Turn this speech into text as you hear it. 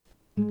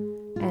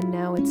And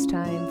now it's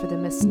time for the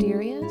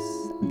mysterious,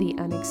 the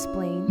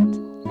unexplained,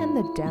 and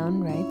the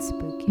downright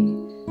spooky.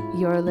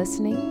 You're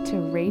listening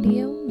to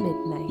Radio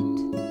Midnight.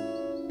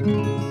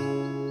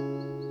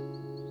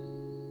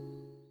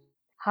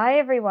 Hi,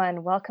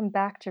 everyone. Welcome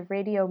back to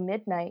Radio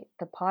Midnight,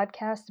 the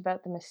podcast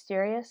about the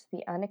mysterious,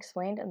 the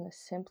unexplained, and the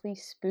simply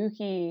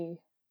spooky.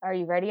 Are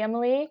you ready,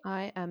 Emily?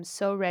 I am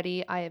so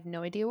ready. I have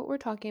no idea what we're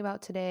talking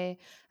about today,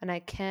 and I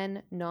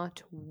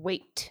cannot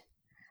wait.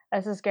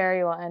 That's a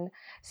scary one.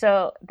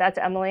 So that's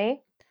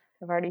Emily.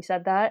 I've already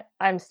said that.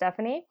 I'm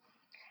Stephanie,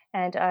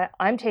 and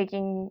I'm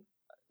taking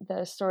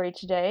the story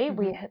today.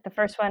 The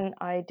first one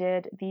I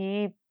did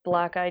the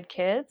Black-Eyed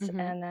Kids,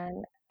 and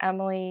then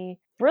Emily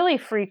really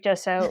freaked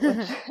us out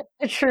with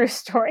the true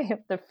story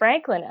of the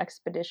Franklin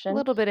expedition. A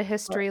little bit of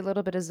history, a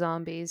little bit of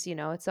zombies. You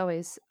know, it's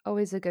always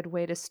a good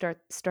way to start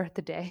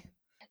the day.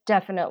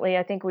 Definitely.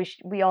 I think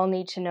we all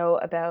need to know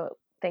about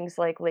things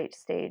like late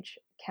stage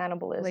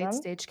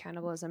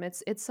cannibalism.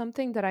 It's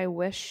something that I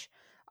wish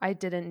I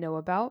didn't know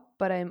about,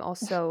 but I'm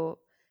also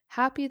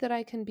happy that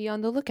I can be on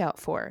the lookout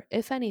for,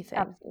 if anything.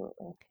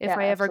 Absolutely. If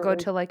I ever go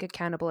to like a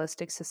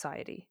cannibalistic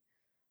society.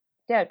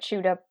 Yeah,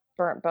 chewed up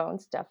burnt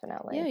bones,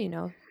 definitely. Yeah, you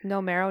know,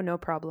 no marrow, no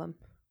problem.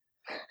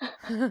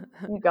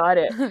 You got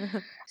it.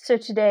 So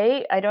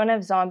today, I don't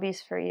have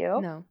zombies for you.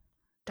 No.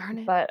 Darn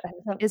it. But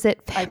is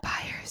it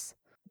vampires?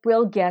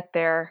 We'll get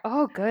there.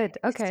 Oh, good.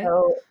 Okay.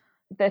 So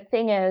the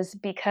thing is,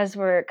 because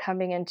we're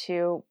coming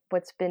into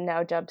what's been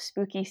now dubbed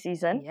spooky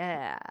season.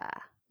 Yeah.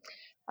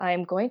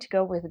 I'm going to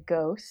go with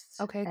ghosts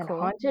and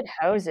haunted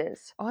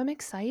houses. Oh, I'm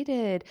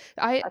excited.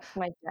 That's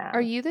my jam.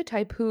 Are you the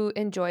type who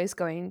enjoys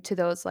going to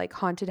those like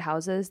haunted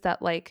houses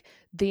that like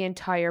the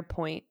entire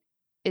point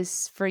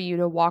is for you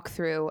to walk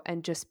through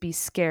and just be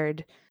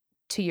scared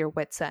to your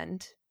wits'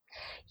 end?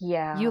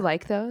 Yeah. You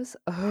like those?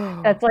 Oh.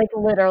 That's like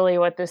literally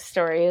what this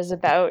story is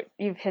about.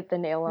 You've hit the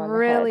nail on the head.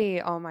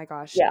 Really? Oh my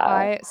gosh.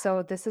 Yeah.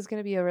 So this is going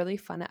to be a really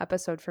fun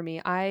episode for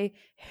me. I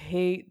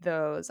hate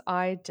those.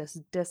 I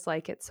just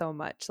dislike it so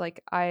much.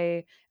 Like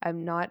I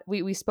am not,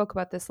 we spoke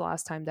about this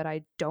last time that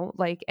I don't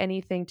like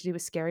anything to do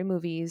with scary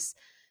movies.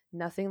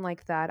 Nothing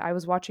like that. I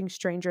was watching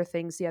Stranger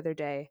Things the other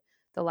day,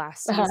 the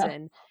last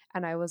season,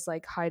 and I was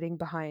like hiding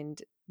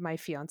behind my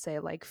fiance,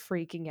 like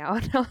freaking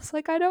out. I was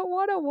like, I don't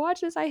want to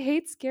watch this. I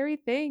hate scary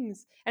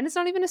things. And it's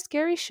not even a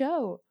scary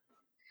show.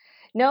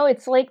 No,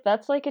 it's like,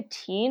 that's like a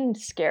teen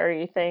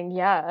scary thing.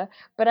 Yeah.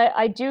 But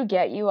I do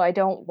get you. I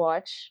don't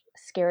watch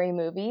scary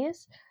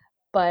movies,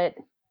 but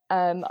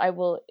I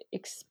will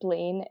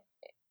explain,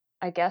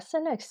 I guess,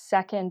 in a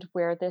second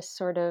where this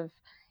sort of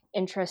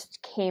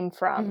interest came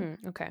from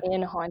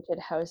in haunted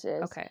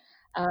houses. Okay.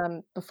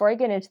 Before I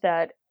get into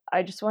that,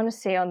 I just want to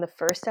say on the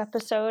first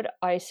episode,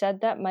 I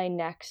said that my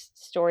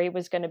next story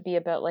was going to be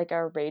about like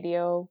our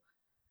radio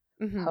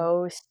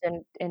host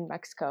in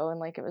Mexico, and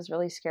like it was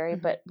really scary.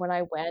 But when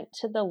I went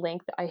to the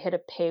link, I hit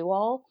a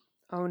paywall.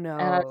 Oh no.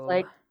 And I was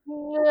like,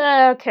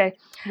 okay.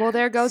 Well,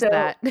 there goes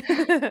that.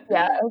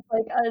 Yeah, I was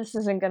like, oh, this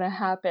isn't going to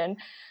happen.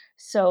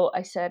 So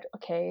I said,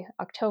 okay,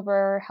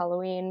 October,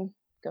 Halloween,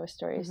 ghost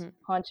stories,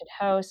 haunted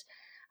house.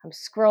 I'm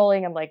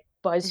scrolling. I'm like,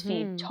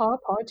 BuzzFeed top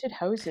haunted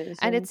houses,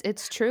 and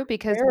it's true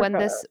because when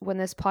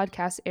this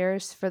podcast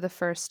airs for the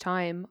first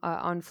time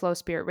on Flow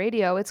Spirit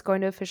Radio, it's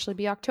going to officially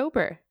be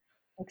October.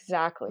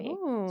 Exactly.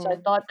 Ooh. So I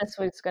thought this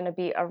was going to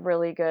be a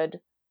really good,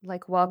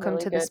 like, welcome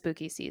to the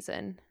spooky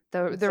season,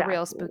 the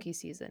real spooky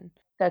season.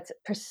 That's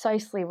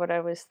precisely what I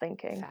was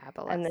thinking.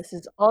 Fabulous. And this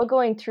is all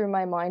going through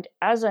my mind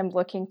as I'm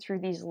looking through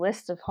these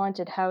lists of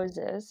haunted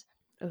houses.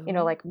 You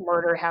know, like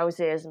murder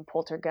houses and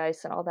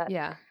poltergeists and all that.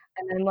 Yeah.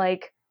 And then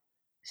like,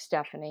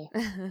 Stephanie,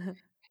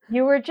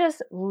 you were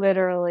just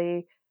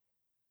literally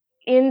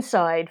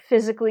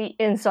physically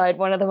inside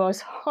one of the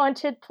most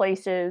haunted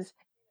places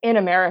in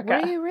America.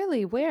 Were you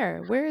really?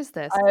 Where is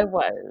this? I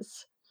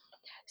was.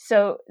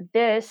 So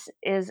this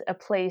is a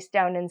place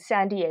down in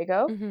San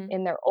Diego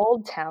in their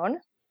old town.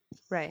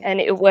 Right.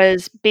 And it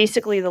was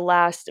basically the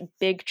last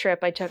big trip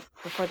I took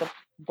before the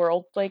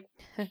world like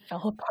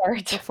fell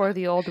apart. Before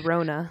the old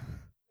Rona.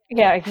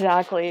 Yeah,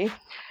 exactly.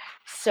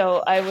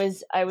 So I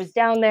was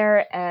down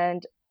there,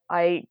 and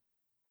I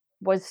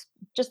was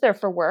just there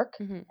for work,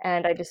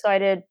 and I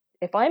decided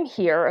if I'm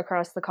here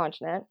across the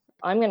continent,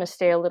 I'm going to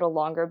stay a little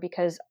longer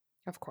because,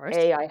 of course,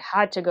 I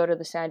had to go to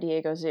the San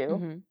Diego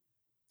Zoo.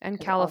 And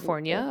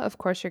California. Of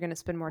course, you're going to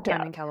spend more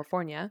time in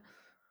California.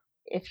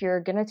 If you're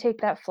going to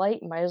take that flight,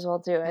 you might as well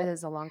do it. It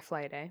is a long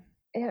flight, eh?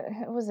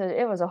 It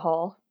was a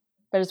haul,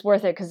 but it's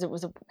worth it because it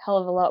was a hell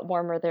of a lot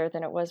warmer there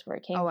than it was where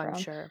it came from. Oh, I'm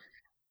sure.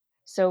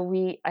 So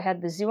I had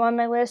the zoo on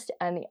my list,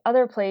 and the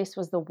other place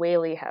was the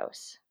Whaley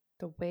House.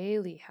 The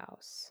Whaley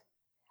House.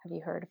 Have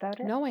you heard about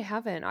it? No, I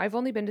haven't. I've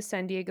only been to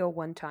San Diego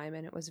one time,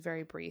 and it was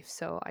very brief.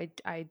 So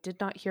I did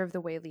not hear of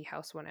the Whaley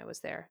House when I was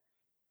there.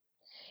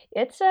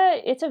 It's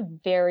a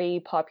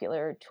very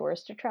popular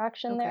tourist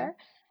attraction there,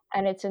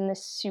 and it's in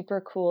this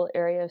super cool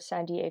area of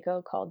San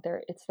Diego called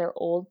it's their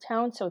old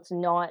town. So it's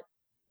not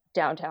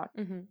downtown.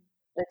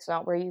 It's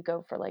not where you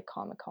go for like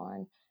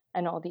Comic-Con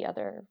and all the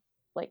other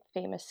like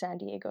famous San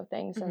Diego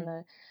things and Mhm.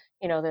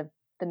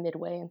 the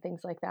Midway and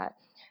things like that.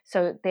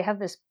 So they have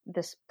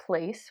this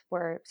place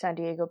where San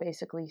Diego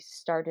basically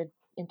started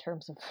in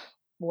terms of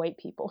white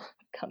people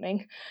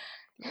coming.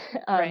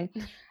 Right. um,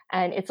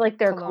 and it's like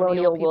their Colonial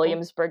colonial people.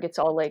 Williamsburg. It's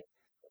all like,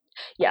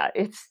 yeah,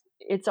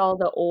 it's all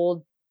the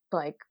old,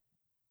 like,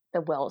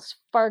 the Wells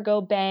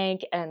Fargo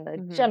Bank and the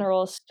Mhm.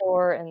 general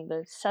store and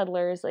the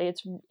settlers. Like,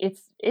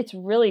 it's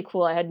really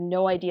cool. I had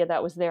no idea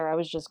that was there. I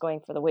was just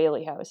going for the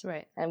Whaley House,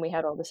 Right. and we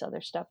had all this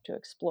other stuff to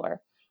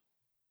explore.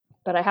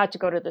 But I had to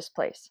go to this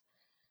place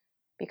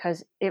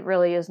because it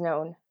really is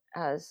known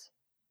as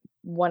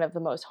one of the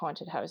most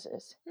haunted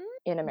houses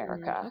in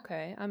America.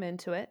 Okay, I'm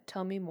into it.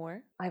 Tell me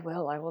more. I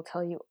will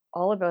tell you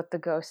all about the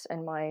ghosts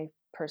and my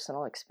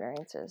personal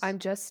experiences.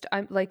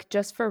 I'm like,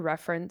 just for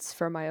reference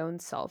for my own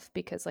self,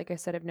 because like I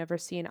said, I've never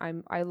seen,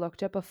 I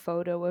looked up a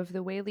photo of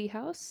the Whaley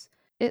house.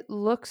 It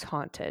looks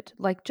haunted,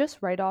 like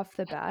just right off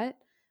the bat.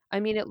 I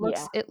mean,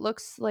 Yeah. it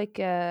looks like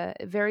a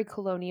very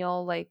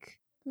colonial, like,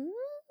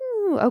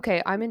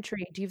 okay, I'm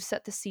intrigued. You've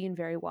set the scene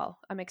very well.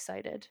 I'm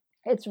excited.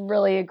 It's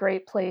really a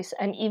great place,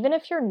 and even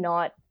if you're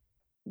not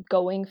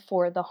going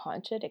for the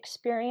haunted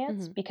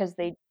experience, Hmm. because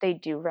they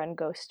do run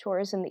ghost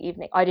tours in the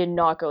evening. I did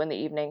not go in the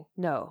evening.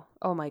 No.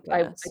 Oh my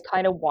I goodness.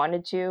 kinda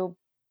wanted to,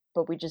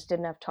 but we just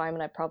didn't have time,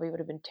 and I probably would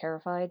have been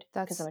terrified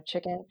because 'cause I'm That's a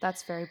chicken.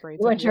 that's very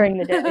brave We of went you. during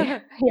the day.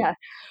 Yeah.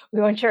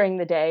 We went during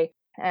the day,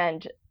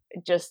 and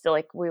just,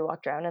 like, we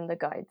walked around and the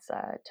guides,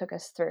 took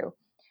us through.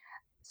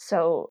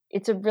 So,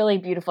 it's a really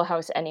beautiful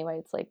house anyway.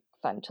 It's, like,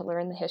 fun to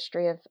learn the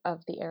history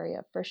of the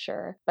area for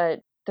sure.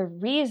 But the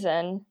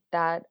reason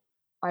that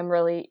I'm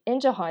really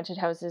into haunted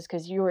houses,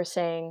 because you were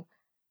saying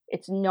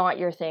it's not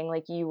your thing,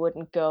 like, you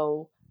wouldn't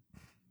go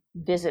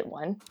visit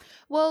one.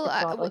 Well, It's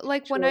not like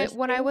like a tourist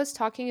when I thing. was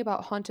talking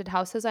about haunted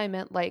houses, I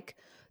meant like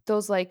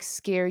those like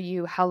scare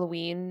you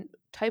Halloween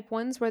type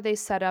ones where they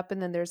set up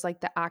and then there's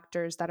like the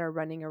actors that are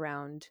running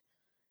around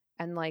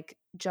and like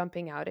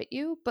jumping out at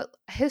you. But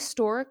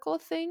historical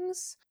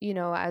things,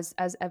 as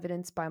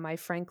evidenced by my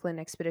Franklin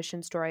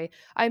expedition story,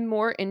 I'm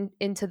more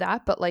into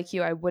that. But like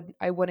you, I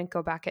wouldn't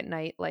go back at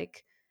night.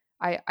 Like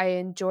I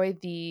enjoy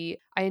the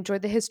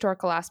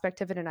historical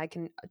aspect of it, and I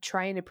can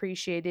try and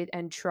appreciate it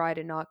and try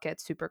to not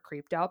get super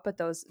creeped out. But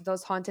those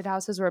haunted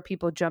houses where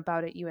people jump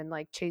out at you and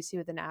like chase you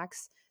with an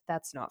axe,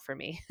 that's not for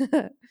me.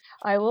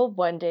 I will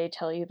one day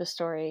tell you the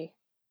story,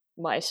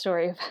 my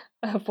story of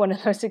of one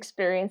of those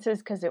experiences,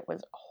 because it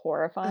was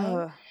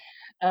horrifying. Ugh.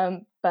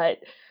 But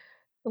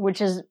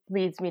which is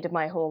leads me to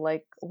my whole,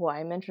 like, why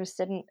I'm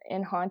interested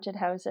in haunted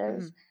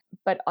houses. Mhm.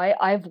 But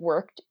I've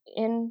worked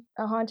in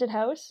a haunted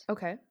house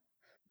Okay.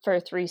 for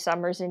 3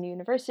 summers in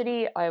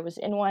university. I was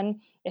in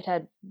one. It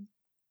had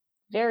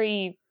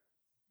very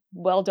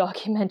well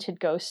documented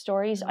ghost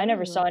stories. I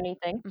never Oh, saw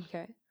anything.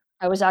 okay.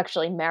 I was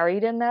actually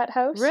married in that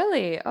house.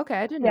 Really? Okay,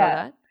 I didn't know Yeah.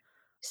 that.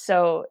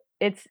 So,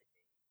 it's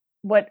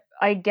what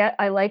I get.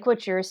 I like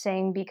what you're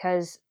saying,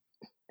 because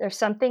there's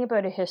something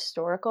about a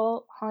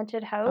historical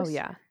haunted Oh, house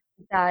yeah.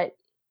 that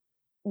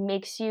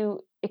makes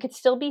you, it could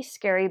still be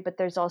scary, but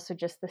there's also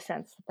just the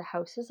sense that the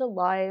house is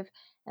alive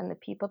and the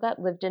people that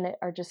lived in it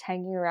are just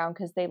hanging around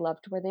because they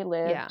loved where they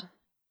lived. Yeah.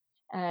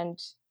 And,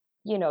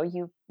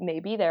 you may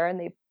be there and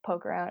they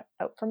poke around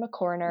out from a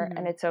corner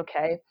and Mhm. it's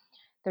okay.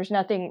 There's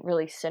nothing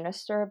really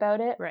sinister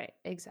about it. Right,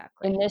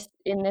 exactly.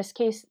 In this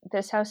case,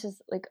 this house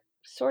is, like,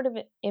 sort of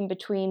in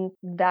between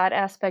that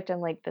aspect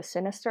and, like, the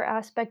sinister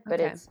aspect, but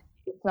Okay.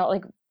 it's not,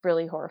 like,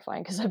 really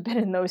horrifying, because 'cause I've been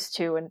in those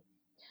too, and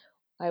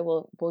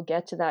we'll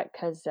get to that,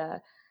 'cause,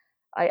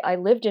 I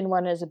lived in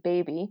one as a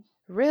baby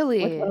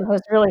with one Really? of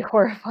those really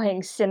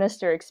horrifying,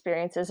 sinister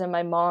experiences, and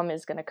my mom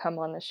is gonna come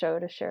on the show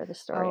to share the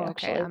story, Oh,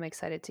 okay, actually. I'm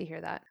excited to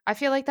hear that. I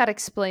feel like that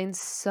explains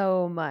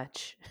so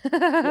much.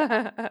 Yeah,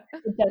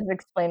 it does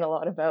explain a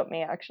lot about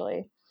me,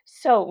 actually.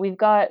 So, we've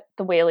got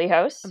the Whaley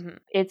House. Mhm,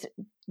 It's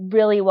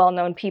really well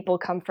known. People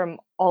come from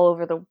all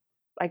over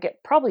I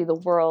get probably the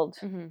world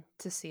mhm,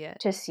 to see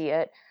it. to see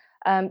it.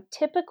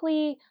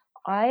 Typically,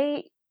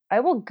 I I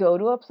will go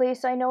to a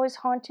place I know is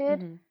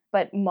haunted, Mhm,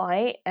 but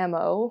my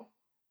MO,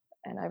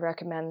 and I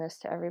recommend this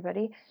to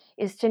everybody,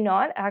 is to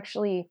not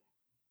actually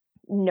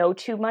know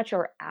too much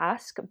or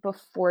ask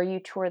before you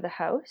tour the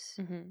house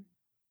mhm.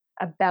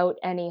 about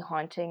any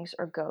hauntings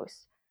or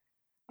ghosts.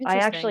 I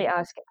actually Interesting.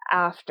 ask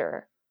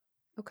after,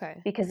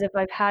 Okay. because if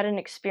I've had an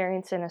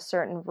experience in a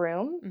certain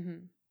room,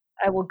 Mhm.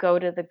 I will go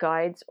to the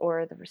guides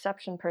or the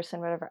reception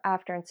person, whatever,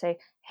 after and say,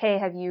 "Hey,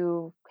 have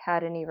you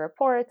had any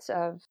reports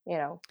of,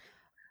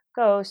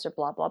 ghosts or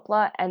blah, blah,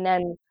 blah?" And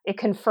then it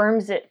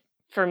confirms it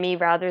for me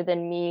rather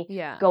than me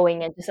Yeah.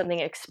 going into something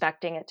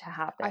expecting it to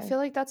I happen. feel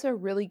like that's a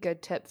really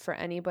good tip for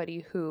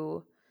anybody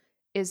who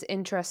is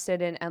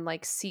interested in and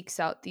like seeks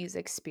out these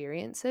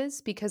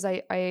experiences, because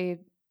I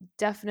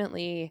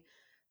definitely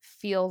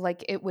feel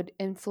like it would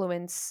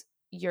influence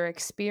your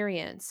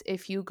experience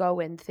if you go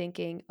in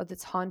thinking, oh,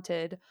 that's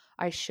haunted,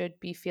 I should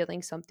be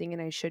feeling something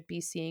and I should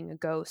be seeing a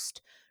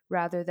ghost,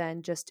 rather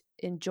than just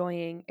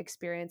enjoying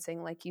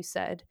experiencing, like you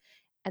said,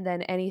 And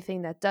then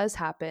anything that does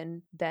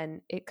happen,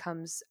 then it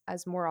comes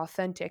as more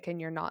authentic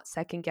and you're not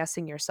second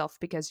guessing yourself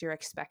because you're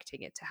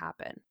expecting it to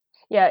happen.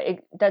 Yeah,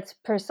 that's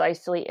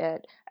precisely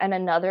it. And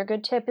another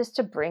good tip is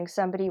to bring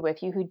somebody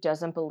with you who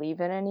doesn't believe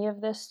in any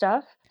of this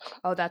stuff.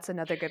 Oh, that's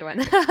another good one.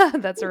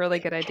 That's a really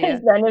good Because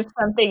idea. then if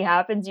something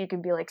happens, you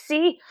can be like,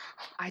 see,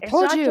 I it's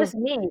told not you, just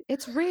me.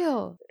 it's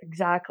real.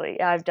 Exactly.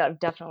 Yeah, I've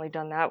definitely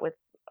done that with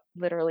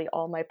literally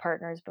all my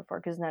partners before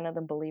because none of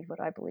them believe what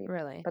I believe.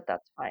 Really. But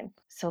that's fine.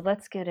 So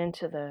let's get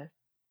into the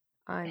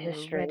I'm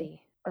history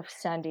ready. of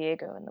San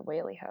Diego and the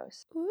Whaley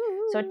House.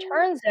 So it Ooh.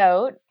 turns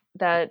out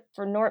that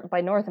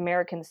by North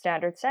American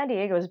standards, San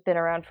Diego has been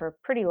around for a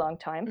pretty long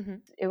time. Mm-hmm.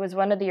 It was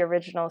one of the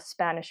original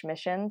Spanish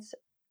missions,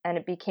 and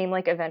it became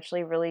like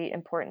eventually really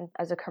important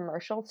as a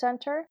commercial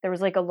center. There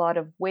was like a lot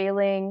of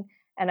whaling,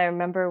 and I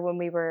remember when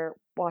we were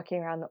walking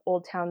around the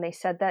old town, they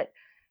said that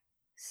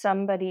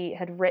somebody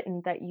had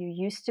written that you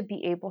used to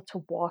be able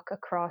to walk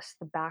across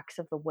the backs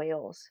of the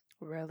whales,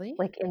 Really?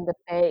 like in the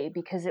bay,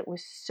 because it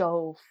was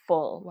so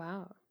full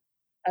Wow.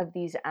 of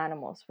these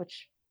animals,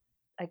 which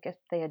I guess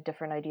they had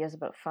different ideas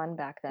about fun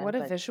back then, What a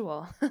but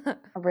visual.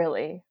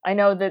 really, I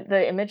know that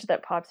the image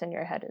that pops in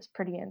your head is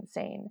pretty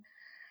insane.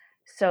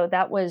 So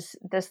that was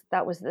this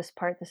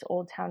part, this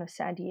old town of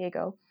San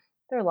Diego.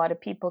 There were a lot of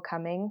people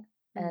coming,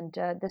 Mm.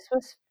 and this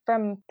was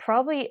from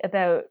probably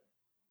about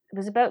it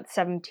was about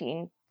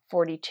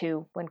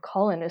 1742 when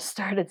colonists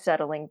started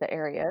settling the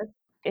area.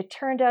 It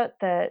turned out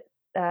that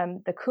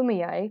the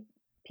Kumeyaay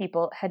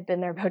people had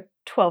been there about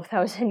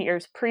 12,000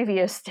 years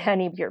previous to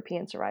any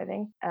Europeans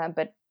arriving.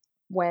 But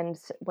when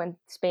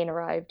Spain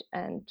arrived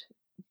and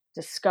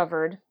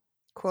discovered, it's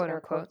Quote air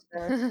unquote.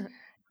 quotes there,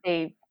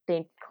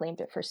 they claimed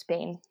it for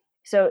Spain.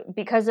 So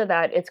because of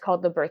that, it's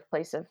called the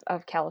birthplace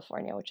of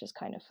California, which is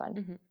kind of fun.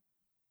 Mm-hmm.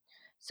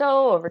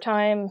 So over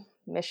time,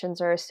 missions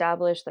are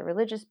established. The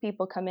religious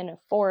people come in, a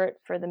fort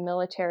for the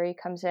military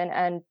comes in,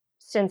 and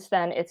since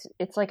then, it's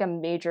like a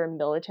major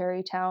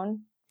military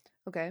town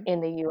Okay.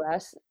 in the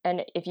U.S.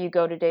 And if you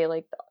go today,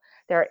 like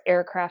there are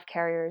aircraft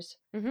carriers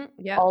Mm-hmm.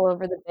 Yeah. all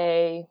over the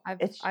bay.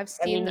 I've It's I've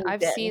I mean, seen you've I've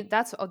been seen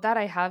that's that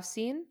I have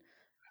seen.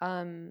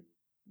 Um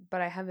but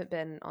I haven't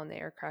been on the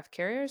aircraft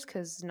carriers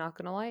cuz not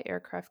going to lie,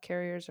 aircraft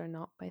carriers are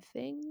not my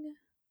thing.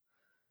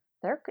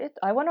 there.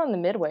 I went on the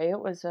Midway.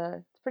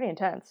 It's pretty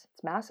intense.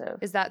 It's massive.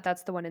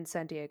 That's the one in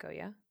San Diego,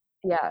 yeah?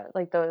 Yeah,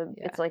 like Yeah.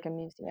 it's like a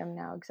museum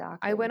now. I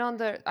Exactly.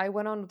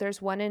 went on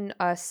there's one in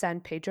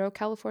San Pedro,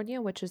 California,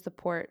 which is the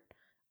port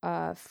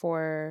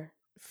for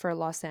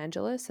Los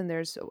Angeles, and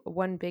there's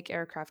one big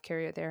aircraft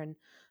carrier there, and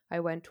I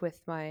went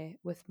with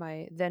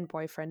my then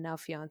boyfriend, now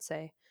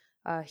fiance.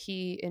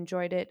 He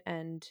enjoyed it,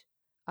 and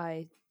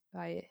I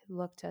I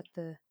looked at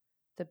the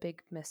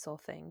big missile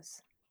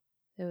things.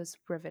 It was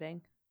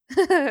riveting.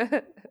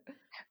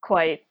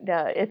 Quite.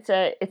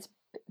 It's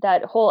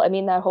that whole. I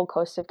mean, that whole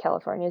coast of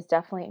California is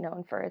definitely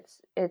known for its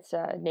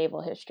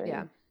naval Yeah. history.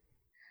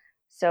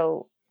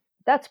 So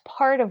that's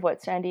part of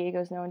what San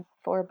Diego is known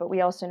for. But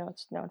we also know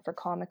it's known for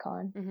Comic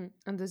Con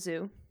And the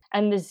zoo.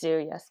 and the zoo.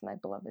 Yes, my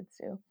beloved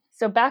zoo.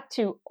 So back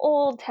to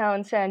Old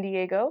Town San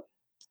Diego.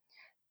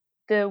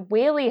 The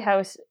Whaley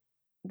House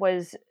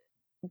was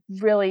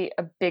really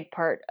a big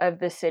part of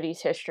the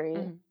city's history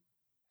Hmm.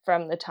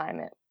 from the time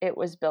it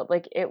was built.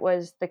 Like it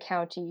was the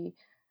county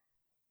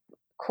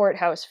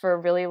courthouse for a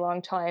really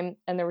long time,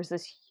 and there was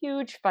this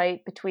huge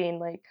fight between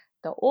like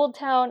the old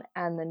town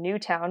and the new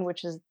town,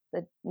 which is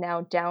the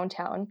now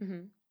downtown,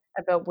 Hmm.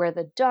 about where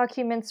the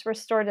documents were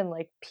stored, and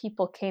like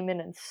people came in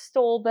and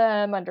stole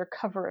them under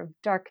cover of My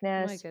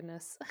darkness.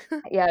 goodness.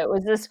 Yeah,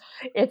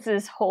 it's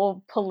this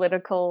whole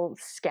political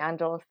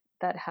scandal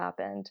that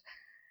happened,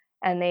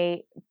 and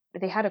they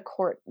had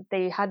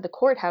the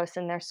courthouse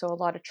in there, so a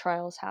lot of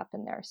trials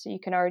happened there, so you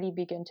can already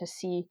begin to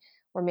see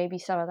where maybe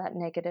some of that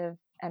negative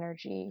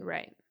energy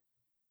Right.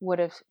 would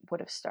have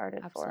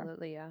started for.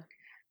 Absolutely, yeah.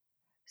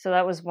 So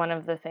that was one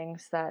of the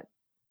things that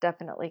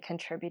definitely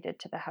contributed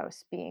to the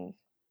house being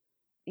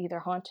either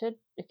haunted,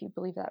 if you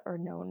believe that, or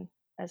known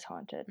as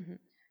haunted. Hmm.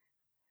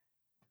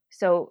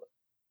 So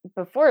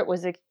before it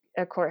was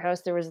a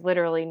courthouse, there was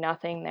literally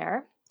nothing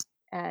there.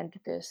 And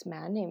this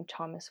man named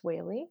Thomas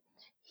Whaley,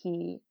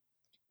 he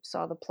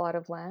saw the plot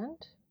of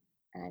land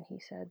and he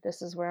said,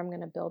 "This is where I'm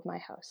going to build my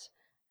house."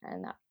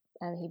 And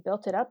and he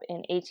built it up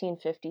in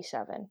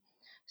 1857.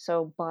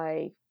 So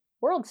by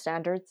world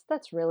standards,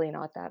 that's really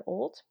not that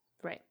old.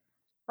 Right.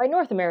 By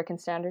North American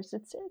standards,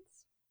 it's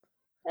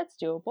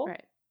doable.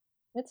 Right.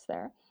 It's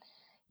there.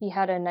 He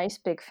had a nice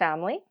big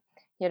family.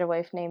 He had a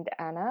wife named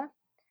Anna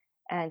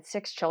and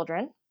 6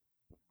 children,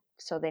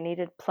 so they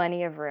needed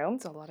plenty of room.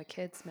 It's a lot of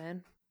kids,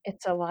 man.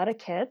 It's a lot of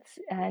kids,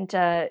 and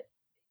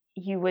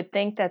you would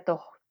think that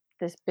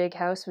this big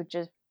house would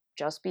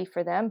just be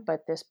for them,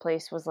 but this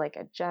place was like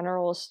a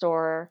general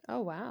store,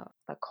 Oh, wow.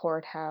 a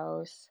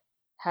courthouse,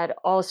 had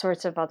all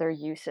sorts of other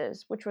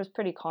uses, which was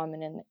pretty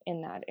common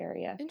in that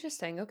area.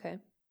 Interesting. Okay.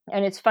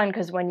 And it's fun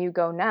because when you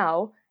go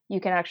now, you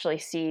can actually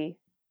see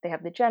they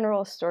have the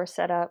general store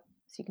set up,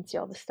 so you can see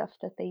all the stuff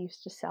that they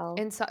used to sell.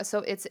 Inside, so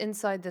it's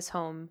inside this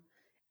home,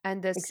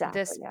 And this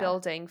Exactly, yeah.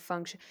 building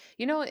function,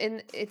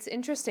 and it's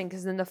interesting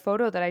because in the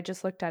photo that I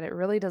just looked at, it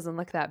really doesn't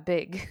look that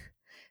big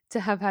to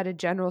have had a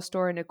general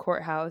store and a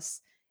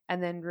courthouse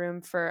and then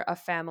room for a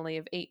family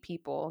of 8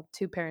 people,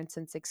 2 parents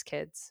and 6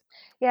 kids.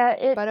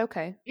 Yeah, But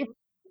okay. it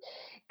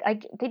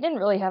they didn't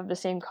really have the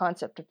same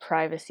concept of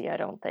privacy, I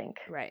don't think,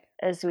 Right.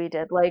 as we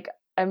did. Like,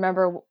 I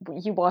remember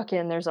you walk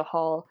in, there's a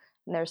hall,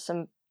 and there's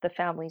the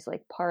family's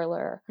like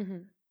parlor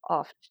Hmm.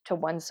 off to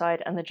one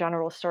side, and the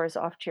general store is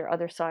off to your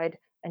other side,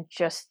 and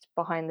just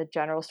behind the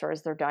general store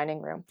is their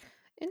dining room.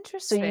 So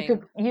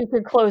Interesting. you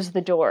could close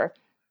the door,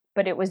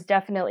 but it was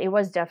definitely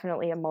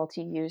a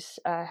multi-use,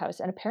 house,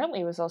 and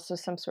apparently it was also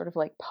some sort of,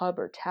 like, pub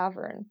or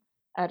tavern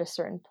at a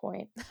certain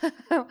point.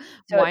 So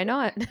Why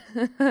not?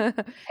 hey,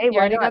 You why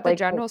already not? got the Like,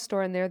 general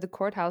store and there, the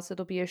courthouse.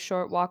 It'll be a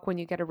short walk when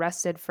you get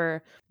arrested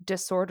for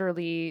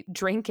disorderly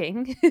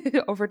drinking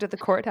over to the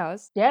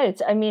courthouse. yeah,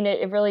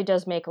 it really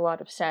does make a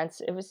lot of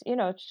sense. It was,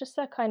 it's just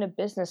that kind of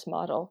business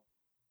model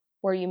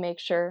where you make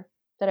sure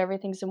that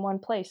everything's in one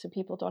place so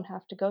people don't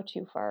have to go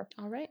too far.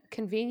 All right.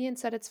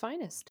 Convenience at its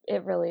finest.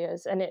 It really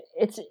is, and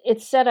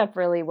it's set up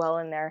really well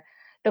in there.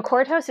 The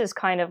courthouse is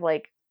kind of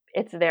like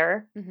it's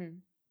there, Hmm.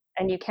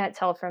 and you can't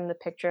tell from the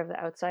picture of the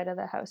outside of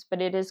the house, but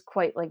it is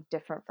quite, like,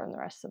 different from the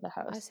rest of the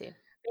I house. see.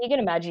 But you can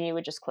imagine you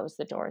would just close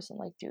the doors and,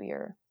 like, do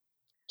your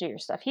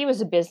stuff. He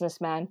was a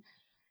businessman.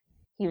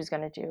 He was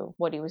gonna do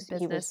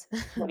Business.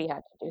 what he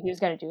had to do. He was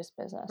gonna do his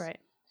business. Right.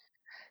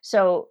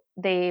 So,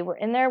 they were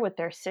in there with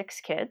their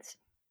 6 kids,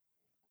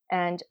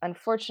 and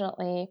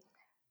unfortunately,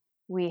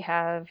 we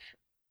have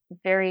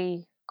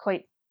very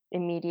quite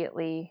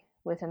immediately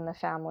within the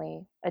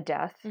family a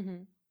death.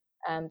 Hmm.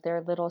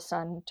 Their little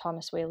son,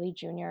 Thomas Whaley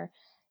Jr.,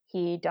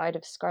 he died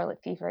of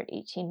scarlet fever at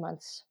 18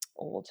 months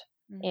old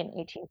in Hmm.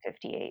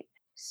 1858.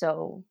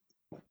 So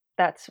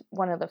that's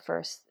one of the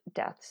first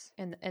deaths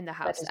In the that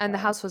house. has And the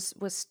been house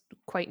was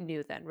quite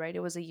new then, right? It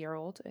was a year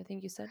old, I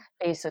think you said.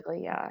 basically,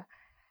 Okay. yeah.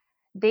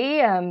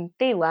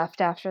 They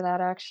left after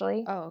that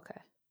actually. Oh,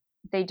 okay.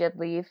 They did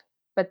leave,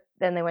 but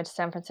then they went to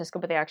San Francisco,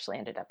 but they actually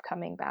ended up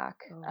coming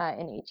back Oh.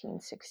 in Ooh,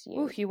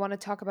 1868. you want to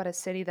talk about a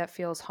city that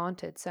feels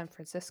haunted, San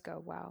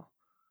Francisco. Wow.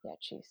 Yeah,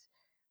 jeez.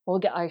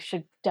 I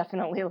should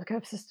definitely look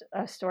up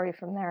a story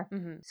from there.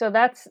 Hmm. So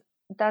that's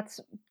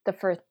the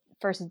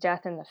first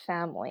death in the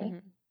family, Hmm.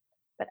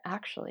 but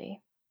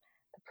actually,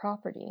 the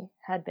property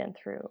had been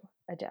through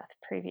a death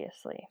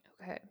previously,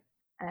 Okay.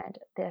 and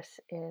this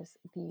is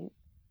the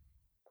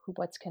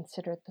what's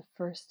considered the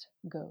first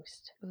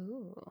ghost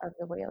Ooh. of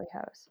the Whaley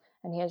House,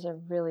 and he has a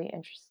really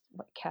interesting,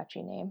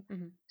 catchy name,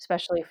 Hmm.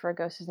 especially for a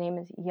ghost. His name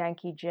is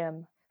Yankee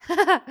Jim.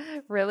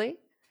 Really? Is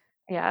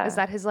Yeah,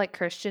 that his like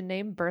Christian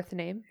name, birth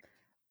name?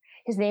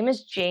 his name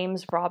is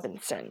James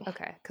Robinson.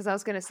 Okay, because I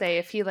was gonna say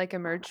if he like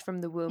emerged from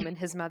the womb and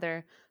his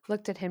mother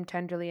looked at him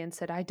tenderly and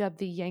said, "I dub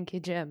thee Yankee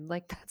Jim,"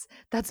 like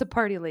that's a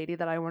party lady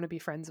that I want to be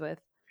friends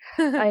with.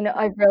 I know.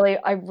 I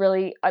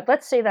really.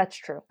 Let's say that's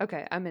true.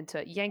 Okay, I'm into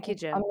it. Yankee I'm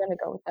Jim. gonna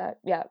go with that.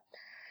 Yeah.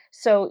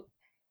 So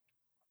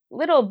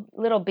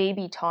little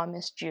baby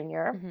Thomas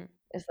Jr. Hmm.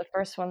 is the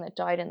first one that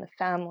died in the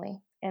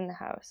family in the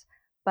house.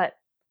 But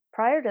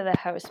prior to the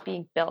house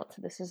being built,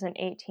 this is in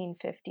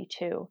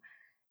 1852,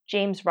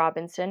 James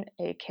Robinson,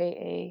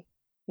 aka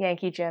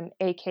Yankee Jim,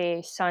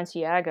 aka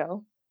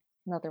Santiago,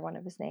 another one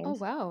of his Oh names.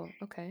 wow.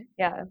 Okay,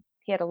 Yeah,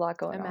 he had a lot a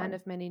going man on.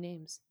 of many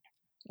names.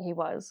 He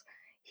was.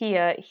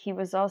 He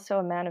was also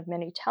a man of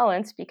many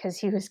talents because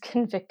he was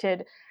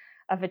convicted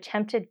of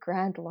attempted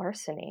grand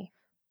larceny,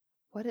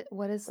 which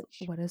What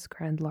is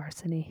grand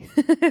larceny?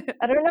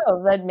 I don't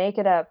know, I'd make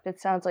it up. It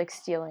sounds like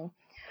stealing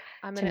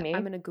to I'm me.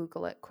 gonna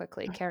Google it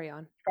quickly. Carry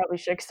on. Probably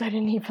should because I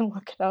didn't even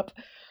look it up.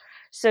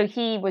 So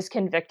he was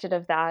convicted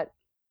of that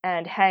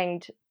and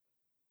hanged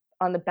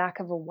on the back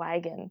of a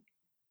wagon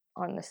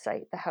on the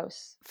site the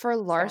house For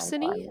stands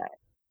larceny? on. That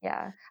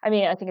yeah. I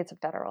mean, I think it's a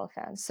federal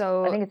offense. I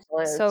So think it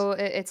still is.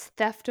 it's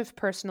theft of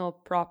personal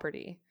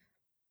property.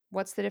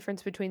 What's the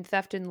difference between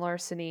theft and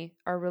larceny?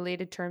 Are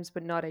related terms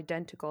but not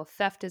identical.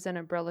 Theft is an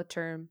umbrella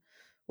term,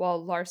 while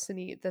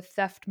larceny, the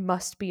theft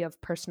must be of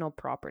personal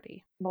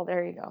property. Well,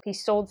 there you go. He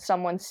sold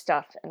someone's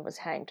stuff and was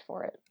hanged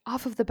for it.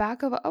 Off of the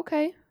back of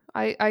okay.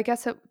 I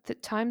guess the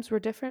times were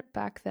different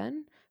back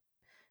then.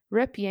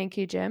 Rip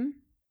Yankee Jim.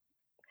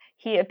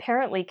 He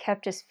apparently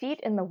kept his feet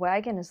in the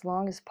wagon as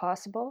long as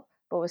possible,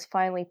 but was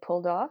finally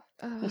pulled off.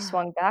 He Ugh.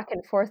 swung back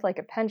and forth like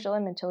a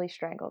pendulum until he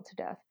strangled to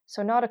death.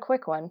 So, not a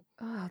quick one.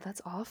 Oh,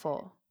 that's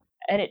awful.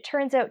 And it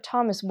turns out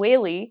Thomas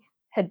Whaley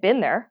had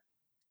been there.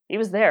 He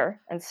was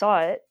there and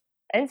saw it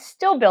and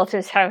still built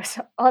his house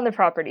on the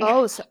property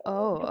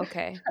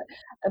Okay.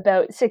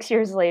 about 6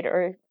 years later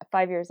or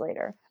 5 years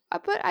later.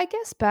 But I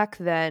guess back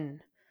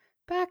then,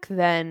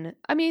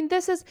 I mean,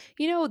 this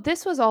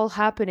was all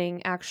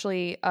happening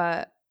actually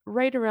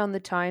right around the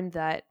time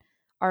that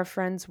our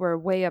friends were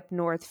way up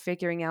north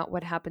figuring out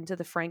what happened to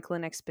the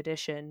Franklin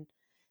expedition.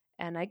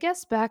 And I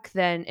guess back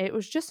then it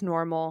was just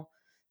normal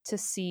to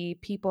see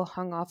people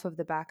hung off of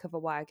the back of a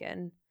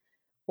wagon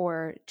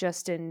or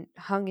just in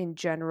hung in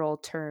general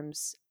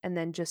terms, and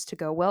then just to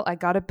go, well, I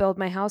got to build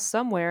my house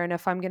somewhere, and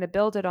if I'm going to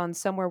build it on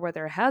somewhere where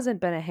there hasn't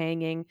been a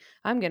hanging,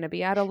 I'm going to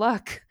be out of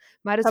luck.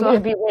 Might as I'm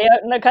going to well. be way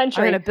out in the I'm going to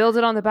country. build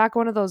it on the back of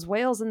one of those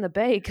whales in the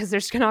bay because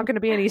there's not going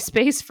to be any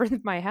space for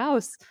my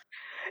house.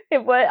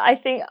 I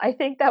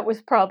think that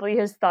was probably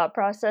his thought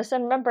process.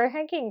 And remember,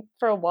 hanging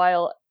for a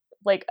while,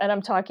 like, and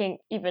I'm talking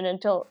even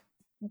until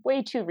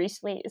way too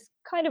recently, is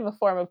kind of a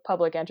form of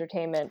public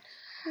entertainment.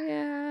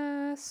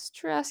 Yeah, So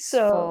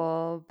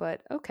stressful,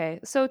 but okay.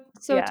 So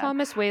yeah,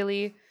 Thomas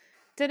Whaley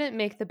didn't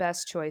make the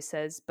best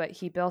choices, but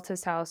he built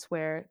his house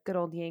where good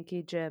old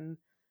Yankee Jim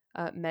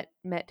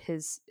met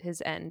his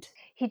end.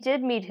 he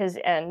did meet his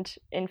end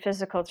in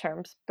physical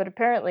terms, but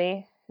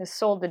apparently his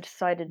soul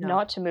decided No,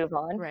 not to move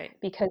on right.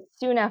 because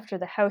soon after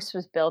the house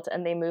was built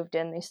and they moved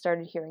in, they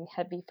started hearing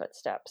heavy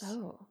footsteps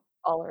Oh,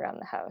 all around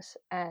the house.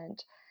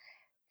 And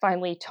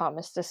finally,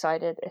 Thomas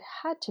decided it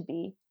had to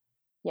be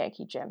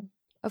Yankee Jim.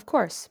 of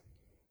course.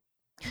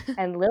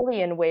 And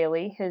Lillian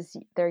Whaley,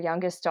 their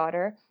youngest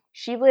daughter,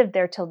 she lived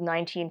there till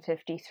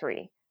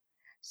 1953.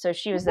 So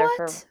she was there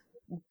for What?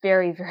 a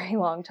very, very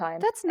long time.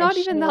 That's And not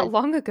she even that was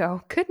long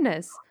ago.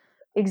 Goodness.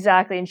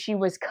 exactly, and she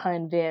was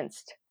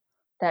convinced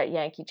that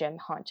Yankee Jim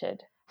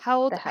haunted How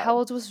the old how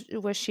house.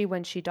 old was she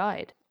when she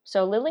died?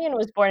 So Lillian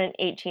was born in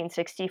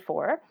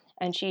 1864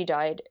 and she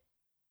died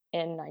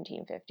in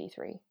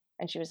 1953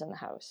 and she was in the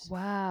house.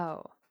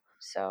 Wow.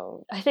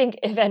 So I think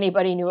if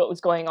anybody knew what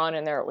was going on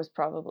in there, it was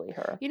probably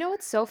her. You know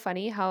what's so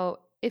funny? How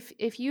if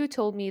you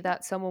told me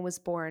that someone was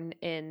born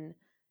in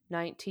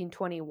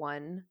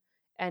 1921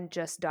 and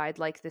just died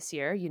like this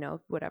year,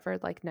 whatever,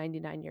 like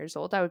 99 years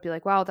old, I would be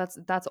like, wow,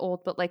 that's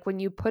old. But like when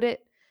you put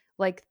it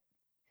like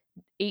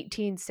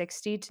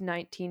 1860 to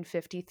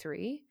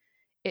 1953,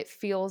 it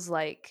feels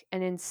like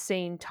an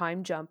insane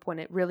time jump when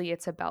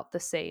it's about the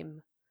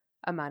same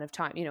amount of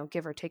time,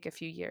 give or take a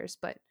few years.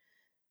 But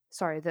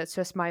sorry, that's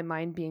just my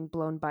mind being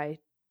blown by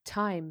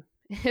time.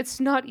 It's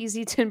not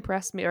easy to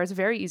impress me, or it's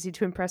very easy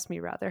to impress me,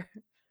 rather.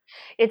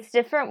 It's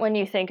different when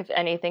you think of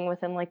anything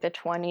within like the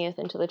 20th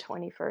into the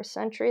 21st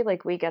century.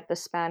 Like we get the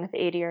span of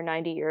 80 or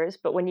 90 years,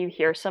 but when you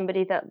hear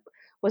somebody that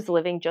was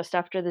living just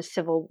after the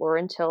Civil War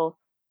until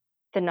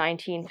the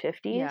 1950s,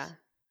 Yeah,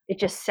 it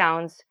just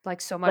sounds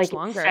like so much like it's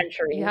longer.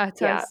 centuries. Yeah, it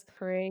Yeah. does.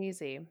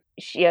 Crazy.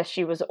 Yes,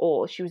 she was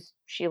old.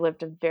 She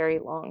lived a very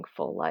long,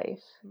 full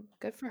life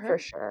Good for for her.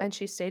 sure. And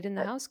she stayed in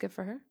the house. Good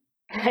for her.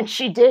 And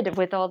she did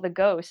with all the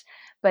ghosts.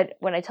 But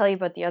when I tell you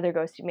about the other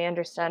ghosts, you may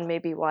understand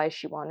maybe why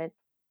she wanted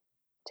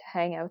to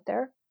hang out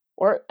there.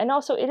 And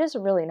also it is a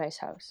really nice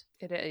house.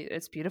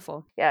 It's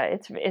beautiful. Yeah,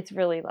 it's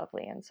really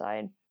lovely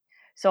inside.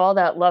 So all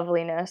that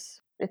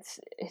loveliness, it's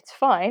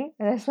fine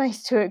and it's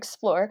nice to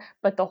explore,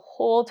 but the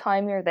whole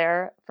time you're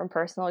there from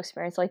personal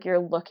experience, like you're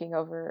looking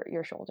over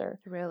your shoulder.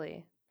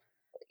 Really.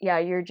 Yeah,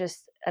 you're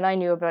just and I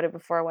knew about it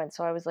before I went,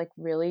 so I was like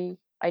really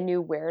I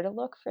knew where to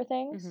look for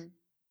things. Hmm.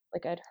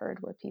 Like I'd heard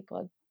where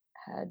people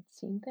had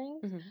seen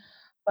things. Hmm.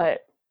 But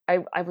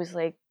I was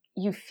like,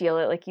 you feel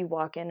it, like you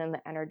walk in and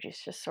the energy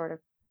just sort of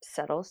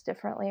settles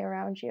differently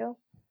around you,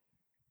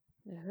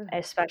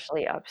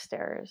 especially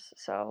upstairs.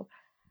 So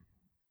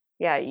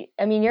yeah,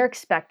 I mean, you're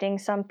expecting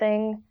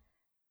something,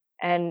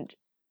 and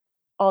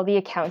all the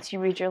accounts you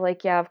read, you're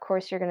like, yeah, of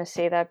course you're gonna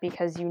say that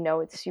because you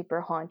know it's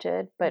super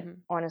haunted. But Hmm.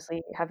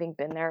 honestly, having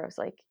been there, I was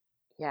like,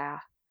 yeah,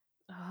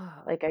 Oh,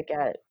 like I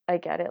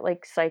get it.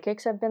 Like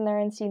psychics have been there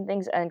and seen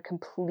things, and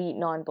complete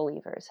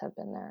non-believers have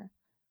been there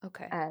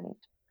okay.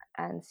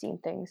 and seen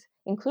things,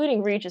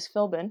 including Regis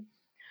Philbin.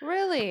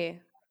 Really?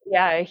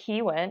 Yeah,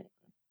 he went.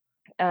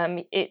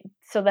 It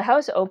so the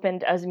house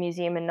opened as a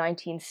museum in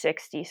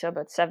 1960, so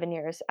about 7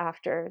 years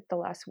after the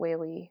last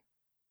Whaley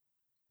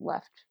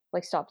left,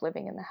 like stopped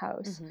living in the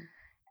house. Hmm.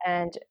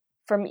 And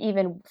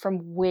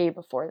from way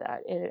before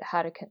that, it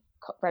had a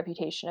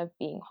reputation of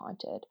being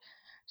haunted.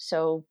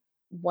 So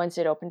once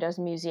it opened as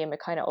a museum, it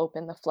kind of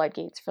opened the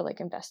floodgates for like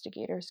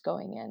investigators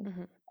going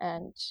in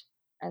Hmm.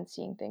 and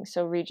seeing things.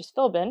 So Regis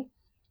Philbin,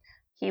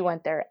 he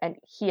went there and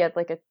he had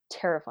like a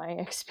terrifying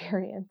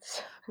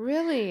experience.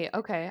 Really?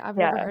 Okay. I've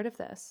never Yeah. heard of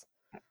this.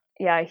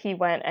 Yeah, he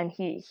went and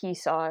he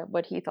saw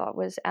what he thought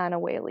was Anna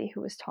Whaley,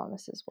 who was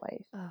Thomas's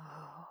wife.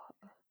 Oh,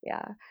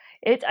 Yeah.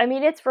 I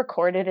mean, it's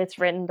recorded, it's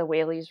written, the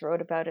Whaleys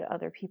wrote about it,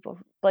 other people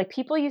like,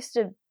 people used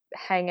to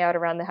hang out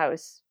around the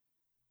house,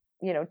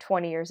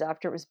 20 years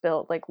after it was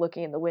built, like,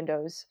 looking in the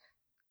windows,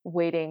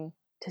 waiting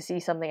to see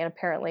something, and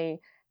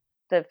apparently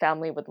the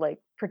family would, like,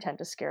 pretend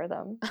to scare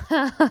them.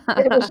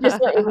 It was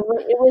just like it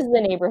was the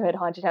neighborhood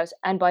haunted house,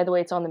 and by the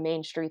way, it's on the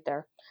main street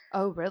there.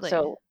 oh, really?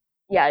 So,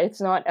 yeah, it's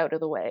not out of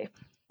the way.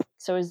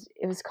 So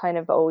it was kind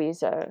of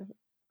always a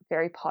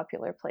very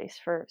popular place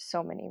for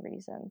so many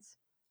reasons.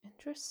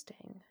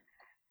 Interesting.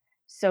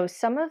 So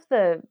some of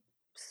the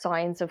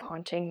signs of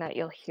haunting that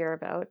you'll hear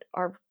about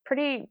are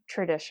pretty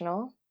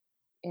traditional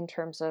in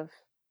terms of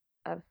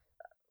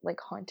like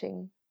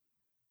haunting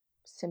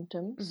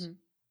symptoms Hmm.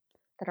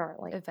 that aren't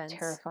like Events.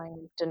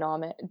 terrifying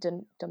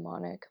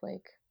demonic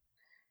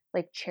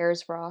like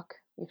chairs rock.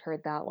 You've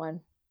heard that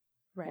one.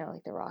 Right.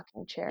 like the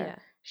rocking chair. Yeah.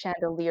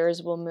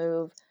 Chandeliers will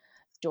move,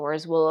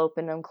 doors will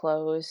open and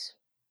close.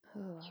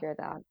 Ugh. Hear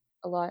that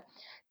a lot.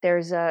 There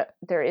is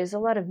a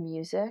lot of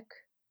music,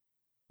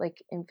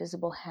 like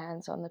invisible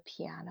hands on the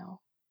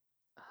piano.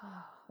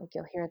 Oh. Like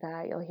you'll hear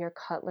that. You'll hear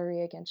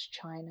cutlery against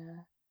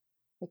china,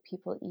 like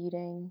people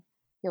eating.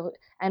 You'll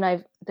and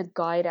I've the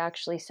guide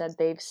actually said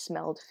they've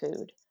smelled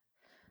food.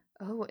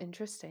 Oh,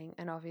 interesting.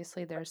 And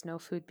obviously there's no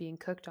food being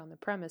cooked on the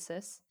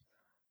premises.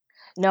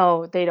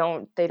 No, they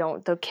don't. They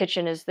don't. The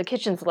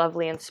kitchen's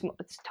lovely and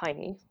it's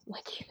tiny,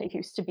 like it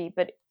used to be,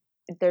 but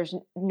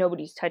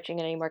nobody's touching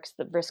it anymore because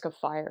the risk of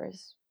fire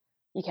is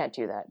you can't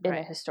do that in a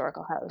Right.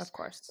 historical house. Of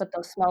course. But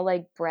they'll smell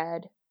like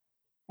bread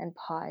and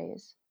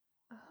pies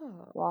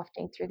Oh.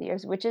 wafting through the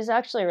airs, which is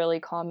actually really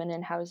common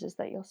in houses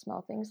that you'll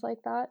smell things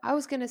like that. I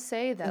was gonna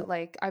say And that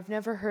like I've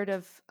never heard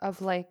of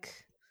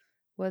like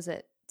was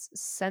it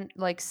scent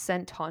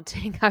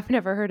haunting? I've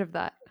never heard of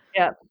that.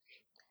 yeah,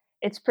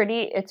 it's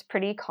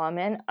pretty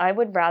common. I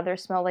would rather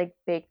smell like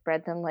baked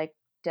bread than like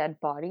dead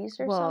bodies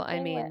or Well, I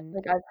something. mean,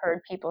 Like I've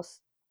heard people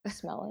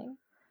smelling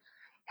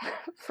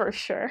for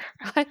sure.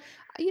 I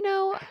you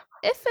know,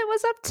 if it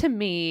was up to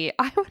me,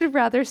 I would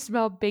rather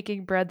smell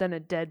baking bread than a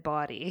dead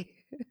body.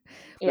 But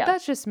Yeah,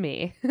 that's just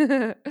me.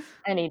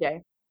 any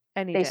day.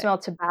 Any They day. smell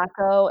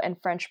tobacco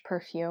and French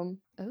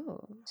perfume. Oh.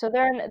 So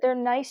they're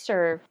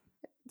nicer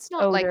It's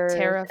not like odors,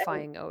 and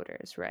terrifying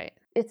odors, right?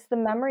 it's the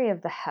memory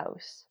of the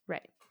house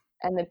Right.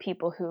 and the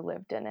people who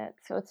lived in it.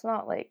 So it's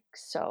not like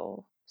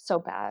so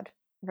bad,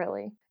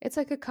 really. It's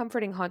like a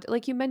comforting haunt.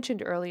 Like you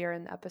mentioned earlier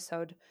in the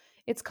episode,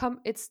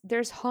 it's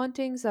there's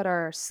hauntings that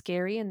are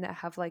scary and that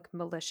have like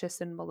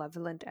malicious and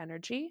malevolent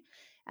energy.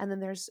 And then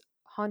there's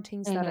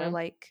hauntings that are Mhm.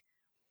 like,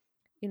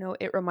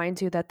 it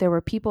reminds you that there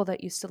were people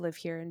that used to live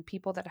here and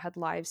people that had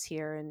lives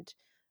here. And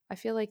I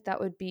feel like that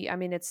would be, I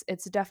mean, it's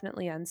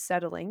definitely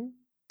unsettling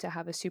to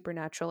have a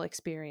supernatural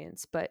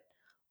experience, but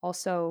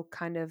also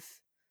kind of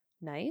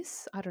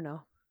nice. I don't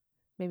know.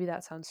 Maybe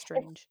that sounds It's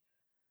strange.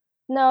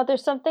 no,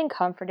 there's something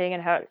comforting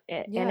in how in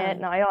it, Yeah.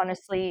 and I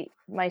honestly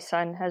my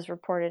son has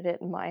reported it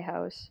in my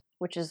house,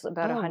 which is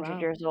about Oh, 100 wow.